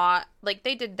have a lot,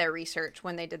 they did their research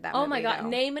when they did that movie. Oh my god,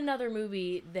 name another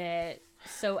movie that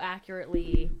so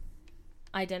accurately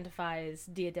identifies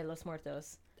Dia de los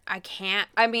Muertos. I can't.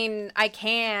 I mean, I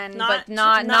can, but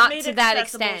not to that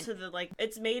extent.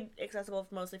 It's made accessible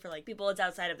mostly for people it's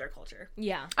outside of their culture.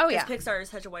 Yeah. Oh yeah. Pixar is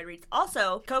such a wide reach.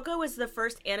 Also, Coco was the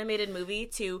first animated movie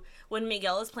to, when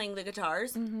Miguel is playing the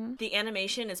guitars, the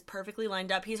animation is perfectly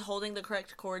lined up. He's holding the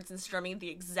correct chords and strumming at the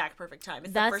exact perfect time.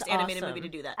 It's the first animated movie to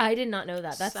do that. I did not know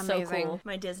that. That's amazing. So cool.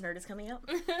 My Diz nerd is coming out.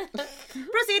 Brendan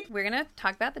Proceed. We're going to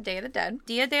talk about the Day of the Dead.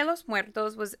 Dia de los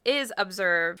Muertos is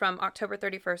observed from October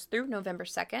 31st through November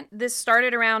 2nd. This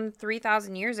started around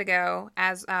 3,000 years ago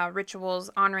as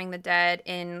rituals honoring the dead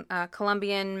in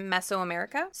Colombian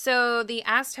Mesoamerica. So the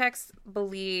Aztecs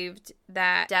believed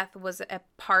that death was a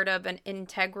part of an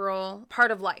integral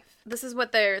part of life. This is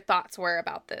what their thoughts were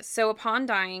about this. So upon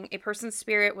dying, a person's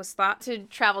spirit was thought to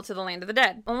travel to the land of the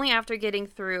dead. Only after getting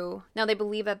through, now they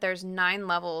believe that there's 9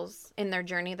 levels in their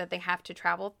journey that they have to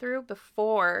travel through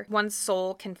before one's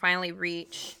soul can finally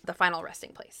reach the final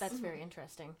resting place. That's very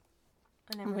interesting.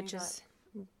 Which is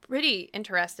pretty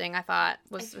interesting, I thought.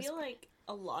 I feel like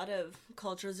a lot of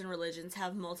cultures and religions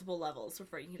have multiple levels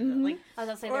before you can go. Like, I was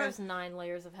going to say there's 9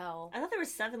 layers of hell. I thought there were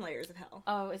 7 layers of hell.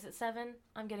 Oh, is it 7?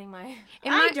 I'm getting my...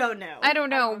 I don't know. I don't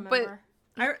know, but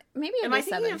maybe it am I is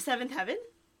thinking 7. of Seventh Heaven?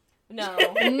 No.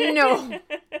 No.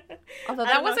 Although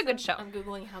that was a good show. I'm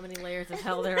Googling how many layers of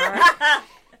hell there are.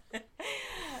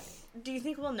 Do you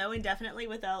think we'll know indefinitely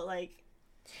without, like,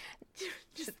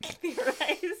 just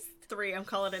theorize? 3. I'm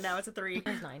calling it now. It's a 3.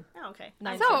 There's 9. Oh, okay.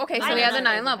 Okay. So we have the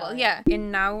 9 level. Yeah.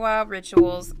 In Nahua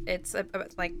rituals, it's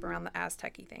like around the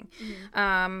Aztec-y thing.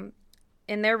 Mm-hmm.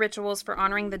 In their rituals for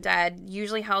honoring the dead,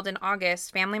 usually held in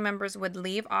August, family members would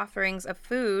leave offerings of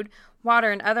food,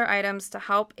 water, and other items to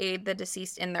help aid the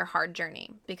deceased in their hard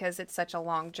journey. Because it's such a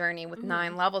long journey with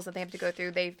 9 levels that they have to go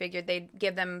through, they figured they'd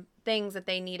give them things that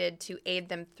they needed to aid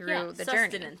them through the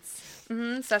journey.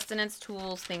 Sustenance. Sustenance,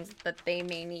 tools, things that they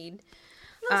may need.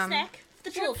 Little snack. A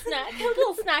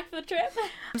little snack for the trip.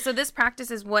 So this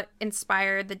practice is what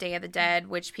inspired the Day of the Dead,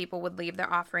 which people would leave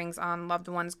their offerings on loved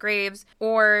ones' graves,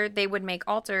 or they would make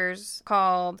altars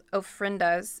called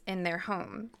ofrendas in their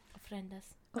home.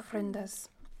 Ofrendas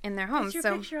in their home. What's your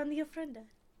picture on the ofrenda?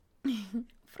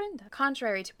 Ofrenda.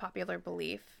 Contrary to popular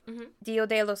belief, Dia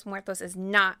de los Muertos is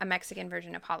not a Mexican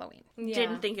version of Halloween. Yeah.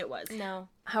 Didn't think it was. No.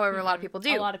 However, a lot of people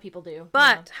do. A lot of people do.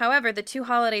 But, however, the two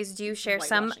holidays do share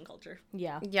some... culture.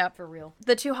 Yeah. Yep. For real.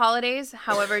 The two holidays,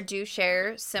 however, do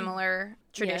share similar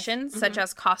traditions, such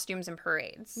as costumes and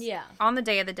parades. Yeah. On the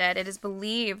Day of the Dead, it is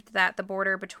believed that the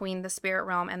border between the spirit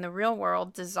realm and the real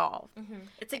world dissolve.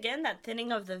 It's, again, that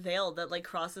thinning of the veil that, like,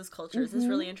 crosses cultures is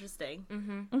really interesting.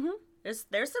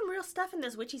 There's some real stuff in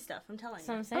this witchy stuff, I'm telling you.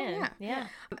 That's what I'm saying. Yeah.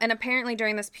 And apparently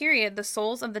during this period, the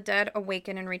souls of the dead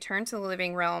awaken and return to the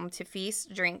living realm to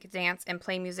feast, drink, dance, and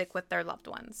play music with their loved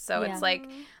ones. So it's like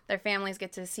their families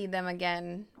get to see them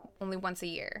again only once a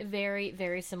year. Very,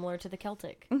 very similar to the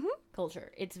Celtic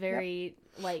culture. It's very,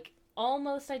 like,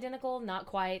 almost identical, not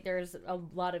quite. There's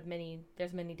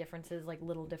many differences, like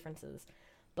little differences.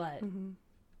 But...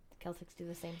 Celtics do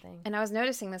the same thing. And I was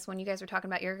noticing this when you guys were talking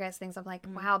about your guys' things. I'm like,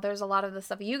 wow, there's a lot of the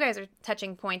stuff you guys are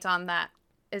touching points on that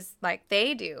is like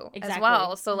they do as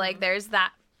well. So like there's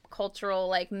that cultural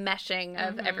like meshing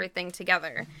of everything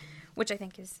together, which I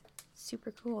think is super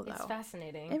cool though. It's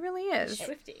fascinating. It really is.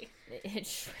 Swifty.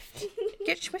 It's swifty.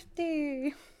 Get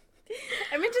swifty.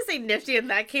 I meant to say nifty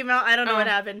and that came out. I don't know what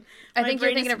happened. I think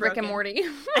you're thinking of Rick and Morty.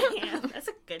 Yeah, that's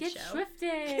a good Get show. swifty.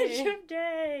 Get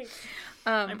swifty.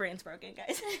 My brain's broken,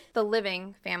 guys. The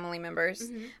living family members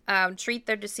treat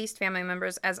their deceased family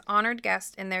members as honored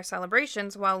guests in their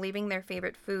celebrations while leaving their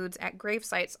favorite foods at grave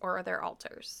sites or their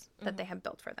altars that they have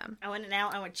built for them. I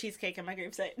want cheesecake on my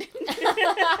gravesite.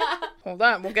 Hold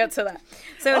on, we'll get to that.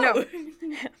 So no,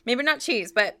 maybe not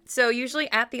cheese, but so usually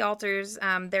at the altars,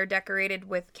 they're decorated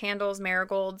with candles,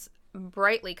 marigolds,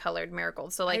 brightly colored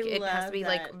marigolds. So like it has to be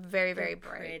like very, very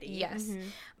bright. Pretty. Yes.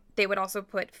 They would also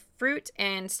put fruit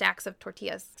and stacks of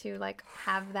tortillas to like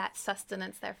have that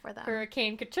sustenance there for them.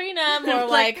 Hurricane Katrina, more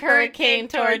like Hurricane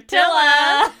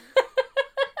Tortilla.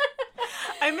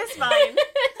 I miss mine.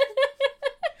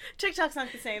 TikTok's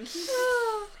not the same.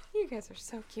 You guys are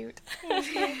so cute.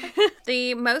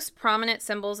 The most prominent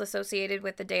symbols associated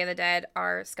with the Day of the Dead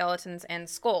are skeletons and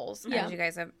skulls, as you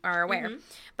guys are aware.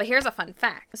 But here's a fun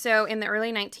fact. So in the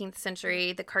early 19th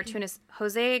century, the cartoonist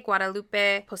Jose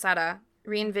Guadalupe Posada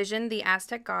re-envisioned the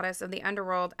Aztec goddess of the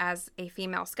underworld as a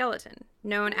female skeleton,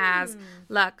 known as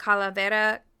La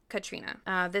Calavera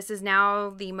Catrina. This is now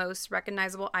the most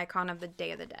recognizable icon of the Day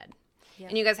of the Dead. Yeah.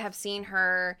 And you guys have seen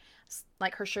her,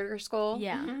 like her sugar skull.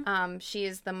 Yeah. She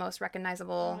is the most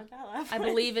recognizable. I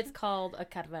believe it's called a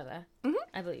carvera.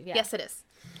 I believe, yeah. Yes, it is.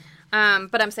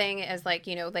 But I'm saying it as like,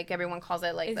 you know, like everyone calls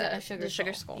it like the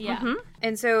sugar skull. Yeah.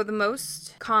 And so the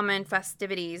most common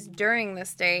festivities during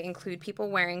this day include people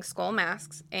wearing skull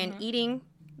masks and eating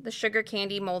the sugar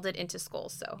candy molded into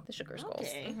skulls. So the sugar skulls.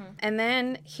 Okay. And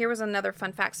then here was another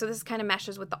fun fact. So this kind of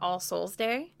meshes with the All Souls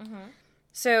Day.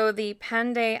 So the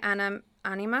Pan de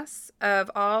Animas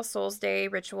of All Souls Day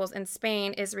rituals in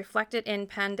Spain is reflected in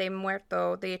Pan de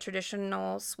Muerto, the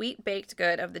traditional sweet baked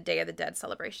good of the Day of the Dead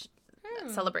celebration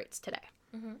that celebrates today.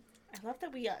 Mm-hmm. I love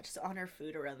that we just honor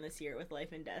food around this year with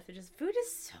life and death. Food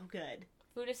is so good.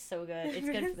 Food is so good. It's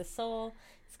good for the soul.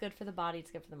 It's good for the body.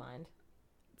 It's good for the mind.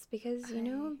 It's because,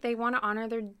 they want to honor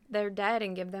their dead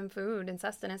and give them food and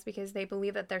sustenance because they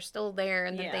believe that they're still there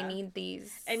and that they need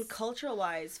these. And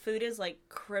cultural-wise, food is,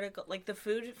 critical. The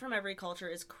food from every culture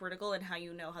is critical in how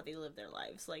you know how they live their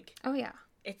lives. Oh, yeah.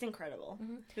 It's incredible.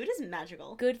 Mm-hmm. Food is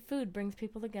magical. Good food brings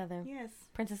people together. Yes.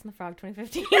 Princess and the Frog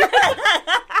 2015.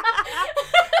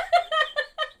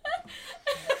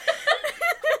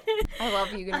 I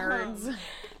love you nerds.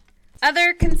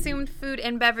 Other consumed food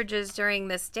and beverages during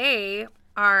this day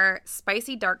are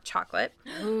spicy dark chocolate.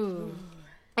 Ooh.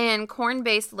 And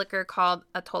corn-based liquor called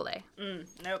atole.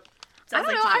 Nope. I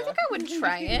don't know. I think I would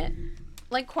try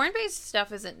it. Corn-based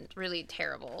stuff isn't really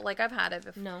terrible. I've had it.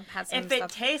 Had some if it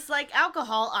tastes like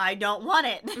alcohol, I don't want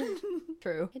it.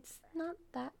 True. It's not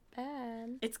that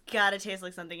bad. It's gotta taste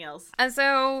like something else. And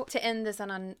so, to end this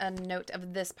on a note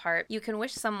of this part, you can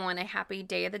wish someone a happy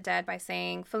Day of the Dead by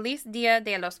saying Feliz Dia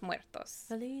de los Muertos.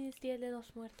 Feliz Dia de los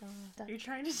Muertos. You're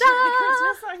trying to sing a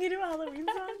Christmas song into a Halloween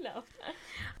song? No.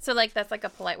 So, that's a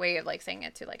polite way of, saying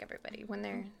it to, everybody when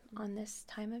they're on this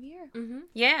time of year. Mm-hmm.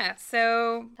 Yeah,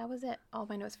 so that was it. All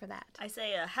my notes for that. I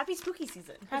say happy spooky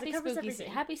season. Happy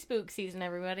spook season,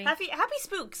 everybody. Happy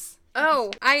spooks.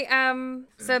 Oh,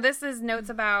 so this is notes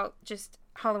about just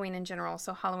Halloween in general,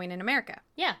 so Halloween in America.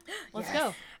 Yeah, let's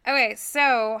go. Okay,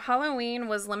 so Halloween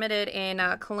was limited in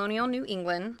colonial New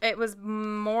England. It was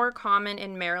more common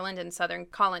in Maryland and southern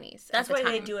colonies. That's why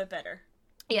they do it better.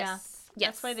 Yes.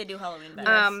 That's why they do Halloween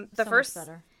better. The first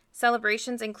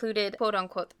celebrations included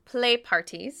quote-unquote play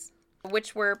parties,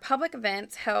 which were public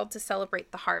events held to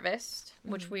celebrate the harvest,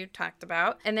 which we've talked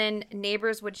about. And then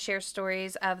neighbors would share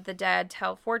stories of the dead,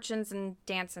 tell fortunes, and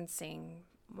dance and sing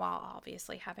while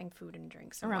obviously having food and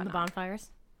drinks and around the whatnot.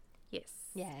 bonfires. Yes.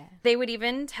 Yeah. They would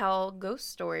even tell ghost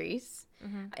stories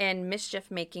and mischief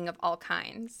making of all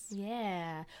kinds.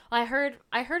 Yeah. I heard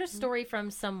a story from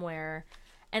somewhere,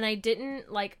 and I didn't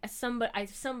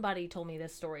somebody told me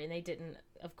this story, and they didn't,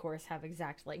 of course, have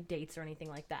exact dates or anything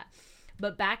like that.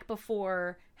 But back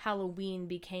before Halloween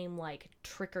became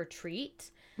trick or treat,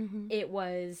 it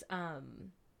was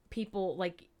people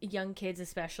young kids,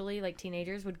 especially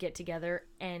teenagers, would get together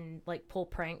and pull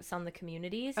pranks on the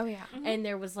communities. Oh yeah. And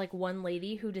there was one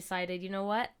lady who decided, you know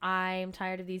what, I'm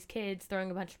tired of these kids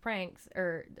throwing a bunch of pranks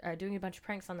or doing a bunch of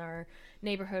pranks on our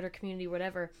neighborhood or community,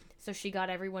 whatever. So she got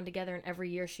everyone together, and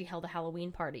every year she held a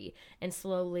Halloween party, and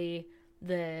slowly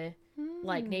the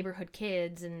neighborhood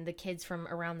kids and the kids from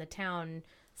around the town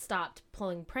stopped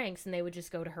pulling pranks, and they would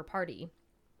just go to her party,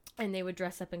 and they would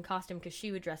dress up in costume because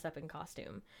she would dress up in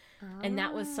costume. And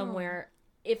that was somewhere,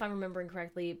 if I'm remembering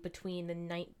correctly, between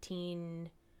the teens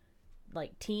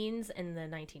and the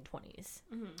 1920s.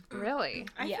 Really?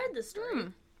 I've heard this story.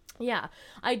 Yeah,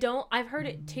 I've heard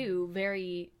it too,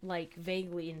 very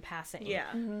vaguely in passing.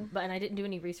 Yeah. And I didn't do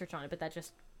any research on it, but that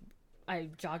just I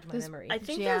jogged my memory. I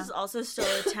think there's also still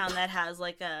a town that has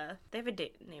they have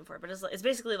a name for it, but it's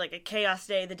basically a chaos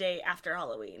day the day after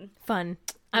Halloween. Fun.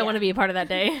 I want to be a part of that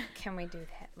day. Can we do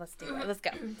that? Let's do it. Let's go.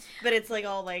 But it's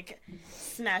all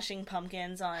smashing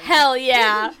pumpkins on. Hell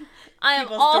yeah. I am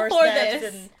all for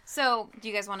this. So, do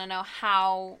you guys want to know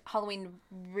how Halloween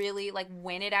really,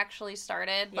 when it actually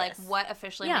started? Yes. What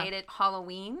officially made it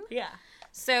Halloween? Yeah.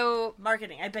 So,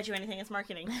 marketing. I bet you anything it's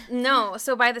marketing. No.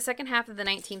 So, by the second half of the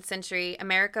 19th century,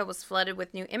 America was flooded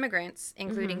with new immigrants,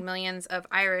 including millions of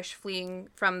Irish fleeing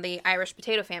from the Irish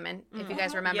potato famine, if you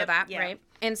guys remember that, right?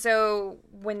 And so,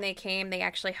 when they came, they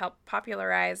actually helped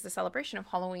popularize the celebration of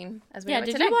Halloween as we know it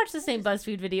today. Did you watch the same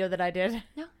BuzzFeed video that I did?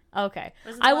 No. Okay.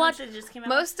 I watched it. Just came out.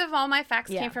 Most of all my facts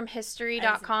came from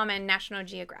History.com and National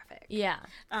Geographic. Yeah.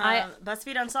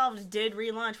 BuzzFeed Unsolved did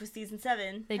relaunch with season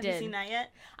 7. Have you seen that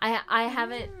yet? I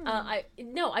haven't.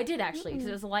 No, I did actually, because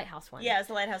it was the Lighthouse one. Yeah, it's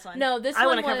the Lighthouse one. No, this I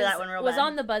one want to cover that one real was bad.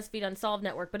 on the BuzzFeed Unsolved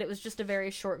network, but it was just a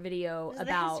very short video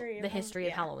about the history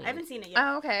of Halloween. I haven't seen it yet.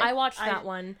 Oh, okay. I watched that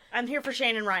one. I'm here for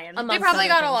Shane and Ryan. They probably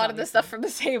got a lot of the stuff from the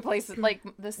same places,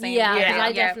 the same. Yeah,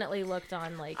 I definitely looked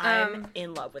on I'm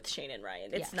in love with Shane and Ryan.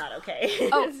 It's not okay.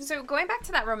 Oh, so going back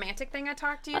to that romantic thing I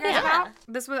talked to you guys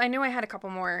about, I knew I had a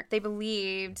couple more. They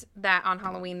believed that on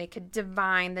Halloween they could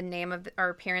divine the name of or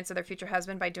appearance of their future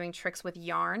husband by doing tricks with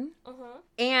yarn.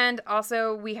 And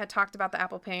also we had talked about the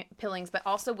apple peelings, but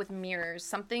also with mirrors.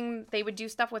 Something they would do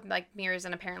stuff with like mirrors,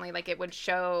 and apparently like it would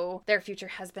show their future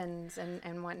husbands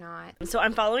and whatnot. So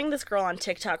I'm following this girl on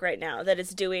TikTok right now that is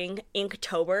doing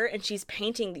Inktober, and she's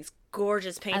painting these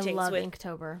gorgeous paintings. I love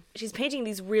Inktober. She's painting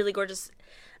these really gorgeous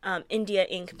India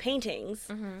ink paintings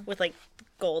with like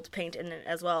gold paint in it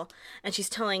as well, and she's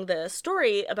telling the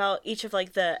story about each of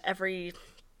like the every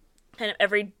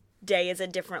day is a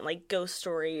different like ghost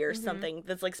story or something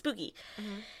that's like spooky.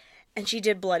 And she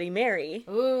did Bloody Mary.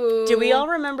 Ooh. Do we all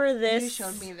remember this? You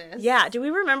showed me this. Yeah. Do we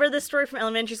remember this story from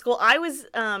elementary school? I was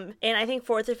in, I think,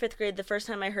 4th or 5th grade the first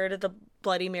time I heard of the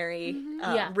Bloody Mary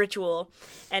ritual.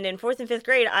 And in 4th and 5th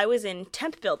grade, I was in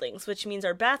temp buildings, which means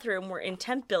our bathroom were in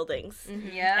temp buildings.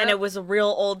 Yeah. And it was a real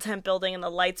old temp building, and the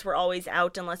lights were always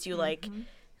out unless you, like,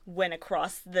 went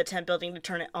across the temp building to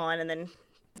turn it on, and then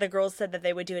the girls said that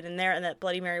they would do it in there and that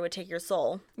Bloody Mary would take your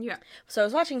soul. Yeah. So I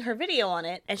was watching her video on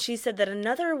it, and she said that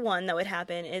another one that would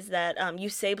happen is that you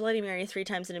say Bloody Mary 3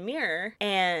 times in a mirror,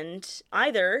 and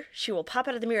either she will pop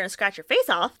out of the mirror and scratch your face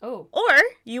off, or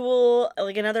you will,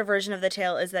 like, another version of the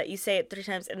tale is that you say it 3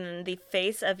 times and then the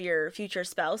face of your future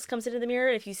spouse comes into the mirror,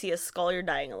 and if you see a skull, you're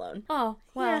dying alone. Oh,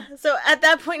 wow. Yeah. So at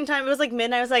that point in time, it was like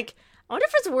midnight. I was like, I wonder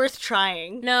if it's worth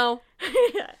trying. No.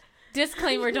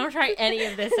 Disclaimer, don't try any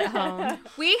of this at home.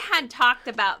 We had talked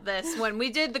about this when we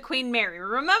did the Queen Mary.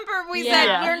 Remember, we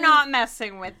said we're not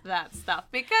messing with that stuff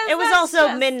because it was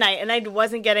also midnight and I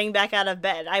wasn't getting back out of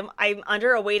bed. I'm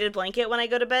under a weighted blanket when I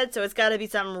go to bed, so it's got to be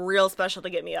something real special to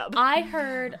get me up. I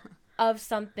heard of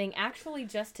something actually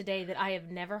just today that I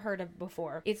have never heard of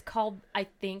before. It's called, I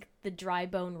think, the dry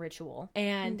bone ritual,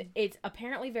 and it's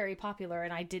apparently very popular,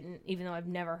 and I didn't, even though I've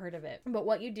never heard of it. But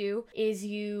what you do is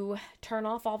you turn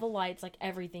off all the lights, like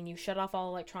everything. You shut off all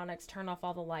electronics, turn off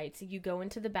all the lights. You go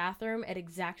into the bathroom at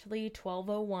exactly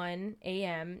 12:01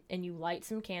 a.m. and you light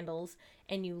some candles,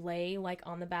 and you lay like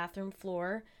on the bathroom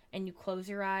floor, and you close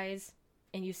your eyes,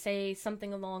 and you say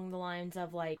something along the lines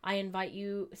of like, I invite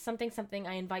you, something,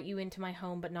 I invite you into my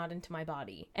home, but not into my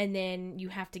body. And then you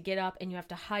have to get up and you have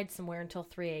to hide somewhere until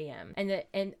 3 a.m. And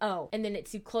then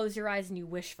it's you close your eyes and you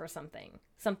wish for something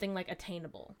like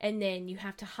attainable. And then you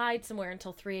have to hide somewhere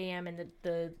until 3 a.m. And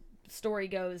the story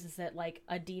goes is that like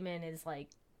a demon is like,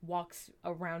 walks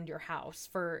around your house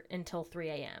until 3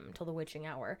 a.m. until the witching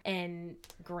hour and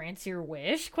grants your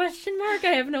wish? I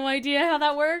have no idea how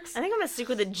that works. I think I'm gonna stick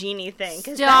with the genie thing.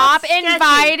 Stop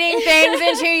inviting things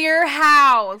into your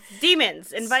house.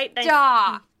 Demons invite.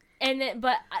 Stop. And then,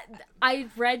 but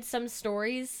I've read some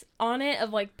stories on it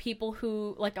of like people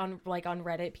who like on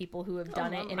Reddit, people who have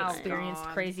done it and experienced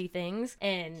crazy things.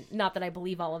 And not that I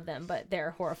believe all of them, but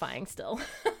they're horrifying still.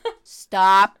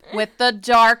 Stop with the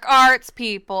dark arts,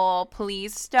 people.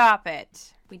 Please stop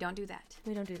it. We don't do that.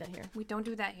 We don't do that here. We don't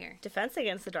do that here. Defense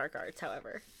against the dark arts,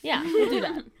 however. Yeah, we'll do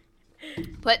that.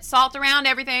 Put salt around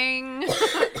everything.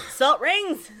 Salt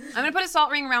rings. I'm gonna put a salt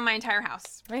ring around my entire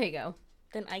house. There you go.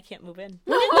 Then I can't move in.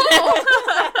 When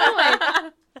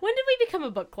did we become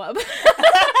a book club?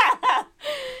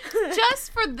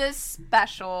 Just for this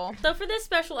special. So for this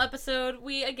special episode,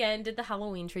 we again did the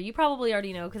Halloween tree. You probably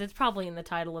already know because it's probably in the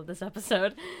title of this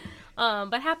episode.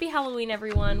 But happy Halloween,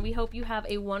 everyone. We hope you have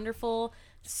a wonderful,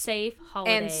 safe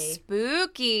holiday. And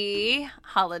spooky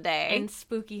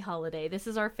holiday. This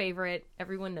is our favorite.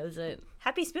 Everyone knows it.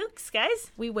 Happy spooks,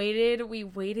 guys. We waited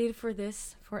for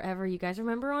this forever. You guys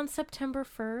remember on September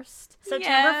 1st?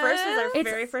 September 1st is our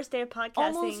very first day of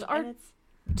podcasting. Almost our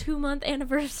 2-month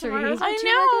anniversary. I know.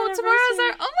 Tomorrow's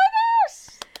our... Oh my gosh.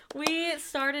 We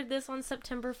started this on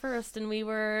September 1st, and we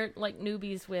were like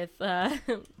newbies with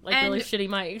really shitty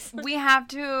mics. We have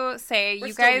to say,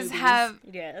 you guys have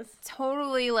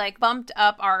totally like bumped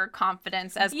up our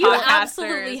confidence as podcasters. You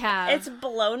absolutely have. It's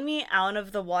blown me out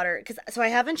of the water. So I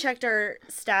haven't checked our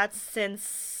stats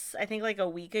since I think like a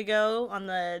week ago on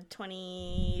the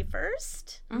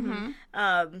 21st.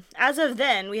 As of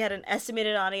then, we had an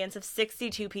estimated audience of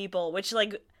 62 people, which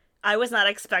like I was not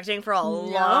expecting for a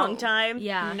long time.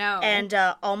 Yeah. No. And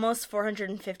almost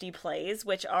 450 plays,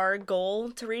 which our goal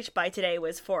to reach by today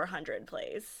was 400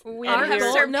 plays. We have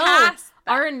surpassed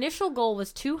that. Our initial goal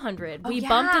was 200. We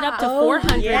bumped it up to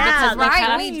 400 yeah,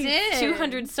 because we we did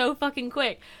 200 so fucking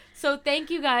quick. So thank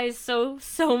you guys so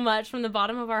much from the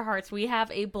bottom of our hearts. We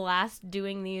have a blast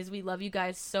doing these. We love you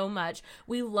guys so much.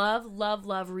 We love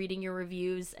reading your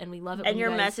reviews, and we love it and when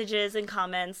your you guys, messages and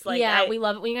comments. We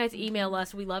love it when you guys email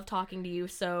us. We love talking to you.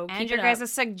 So and keep your it guys' up.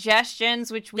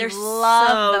 suggestions, which we They're love.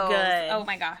 so those. good. Oh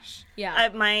my gosh. Yeah.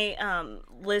 My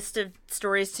list of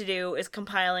stories to do is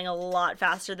compiling a lot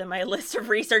faster than my list of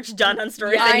research done on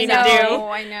stories I need to do.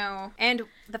 I know. And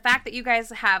the fact that you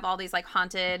guys have all these like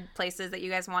haunted places that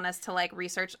you guys want us to like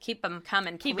research, keep them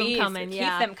coming. Keep please. them coming. Keep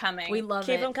them coming. We love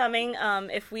Keep it. them coming.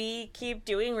 If we keep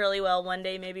doing really well, one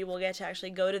day maybe we'll get to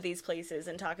actually go to these places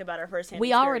and talk about our first-hand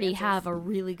We already experiences. have a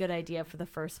really good idea for the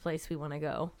first place we want to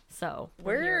go. So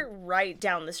We're right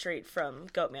down the street from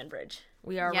Goatman Bridge.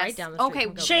 we are Yes. right down the street. Okay,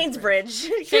 from Goatman's Shane's Bridge.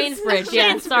 Shane's Bridge. Yeah,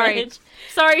 Shane's sorry. Bridge.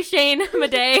 Sorry, Shane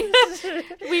Madej.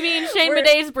 We mean Shane We're-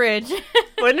 Madej's Bridge.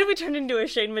 When did we turn into a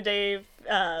Shane Madej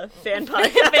fan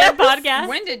podcast? Podcast.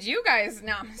 When did you guys?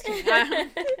 No, I'm just kidding.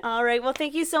 All right. Well,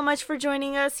 thank you so much for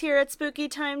joining us here at Spooky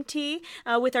Time Tea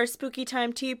with our Spooky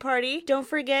Time Tea Party. Don't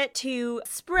forget to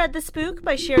spread the spook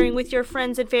by sharing with your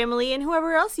friends and family and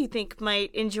whoever else you think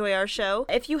might enjoy our show.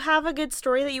 If you have a good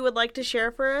story that you would like to share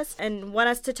for us and want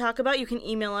us to talk about, you can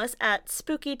email us at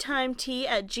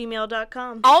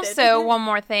spookytimetea@gmail.com. Also, one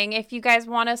more thing. If you guys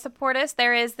want to support us,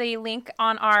 there is the link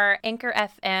on our Anchor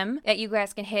FM that you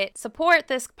guys can hit support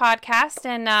this podcast,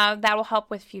 and that will help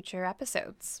with future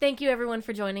episodes. Thank you, everyone,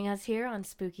 for joining us here on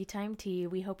Spooky Time Tea.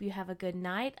 We hope you have a good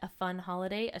night, a fun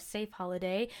holiday, a safe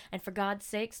holiday, and for God's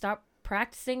sake, stop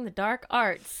practicing the dark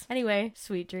arts. Anyway,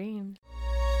 sweet dreams.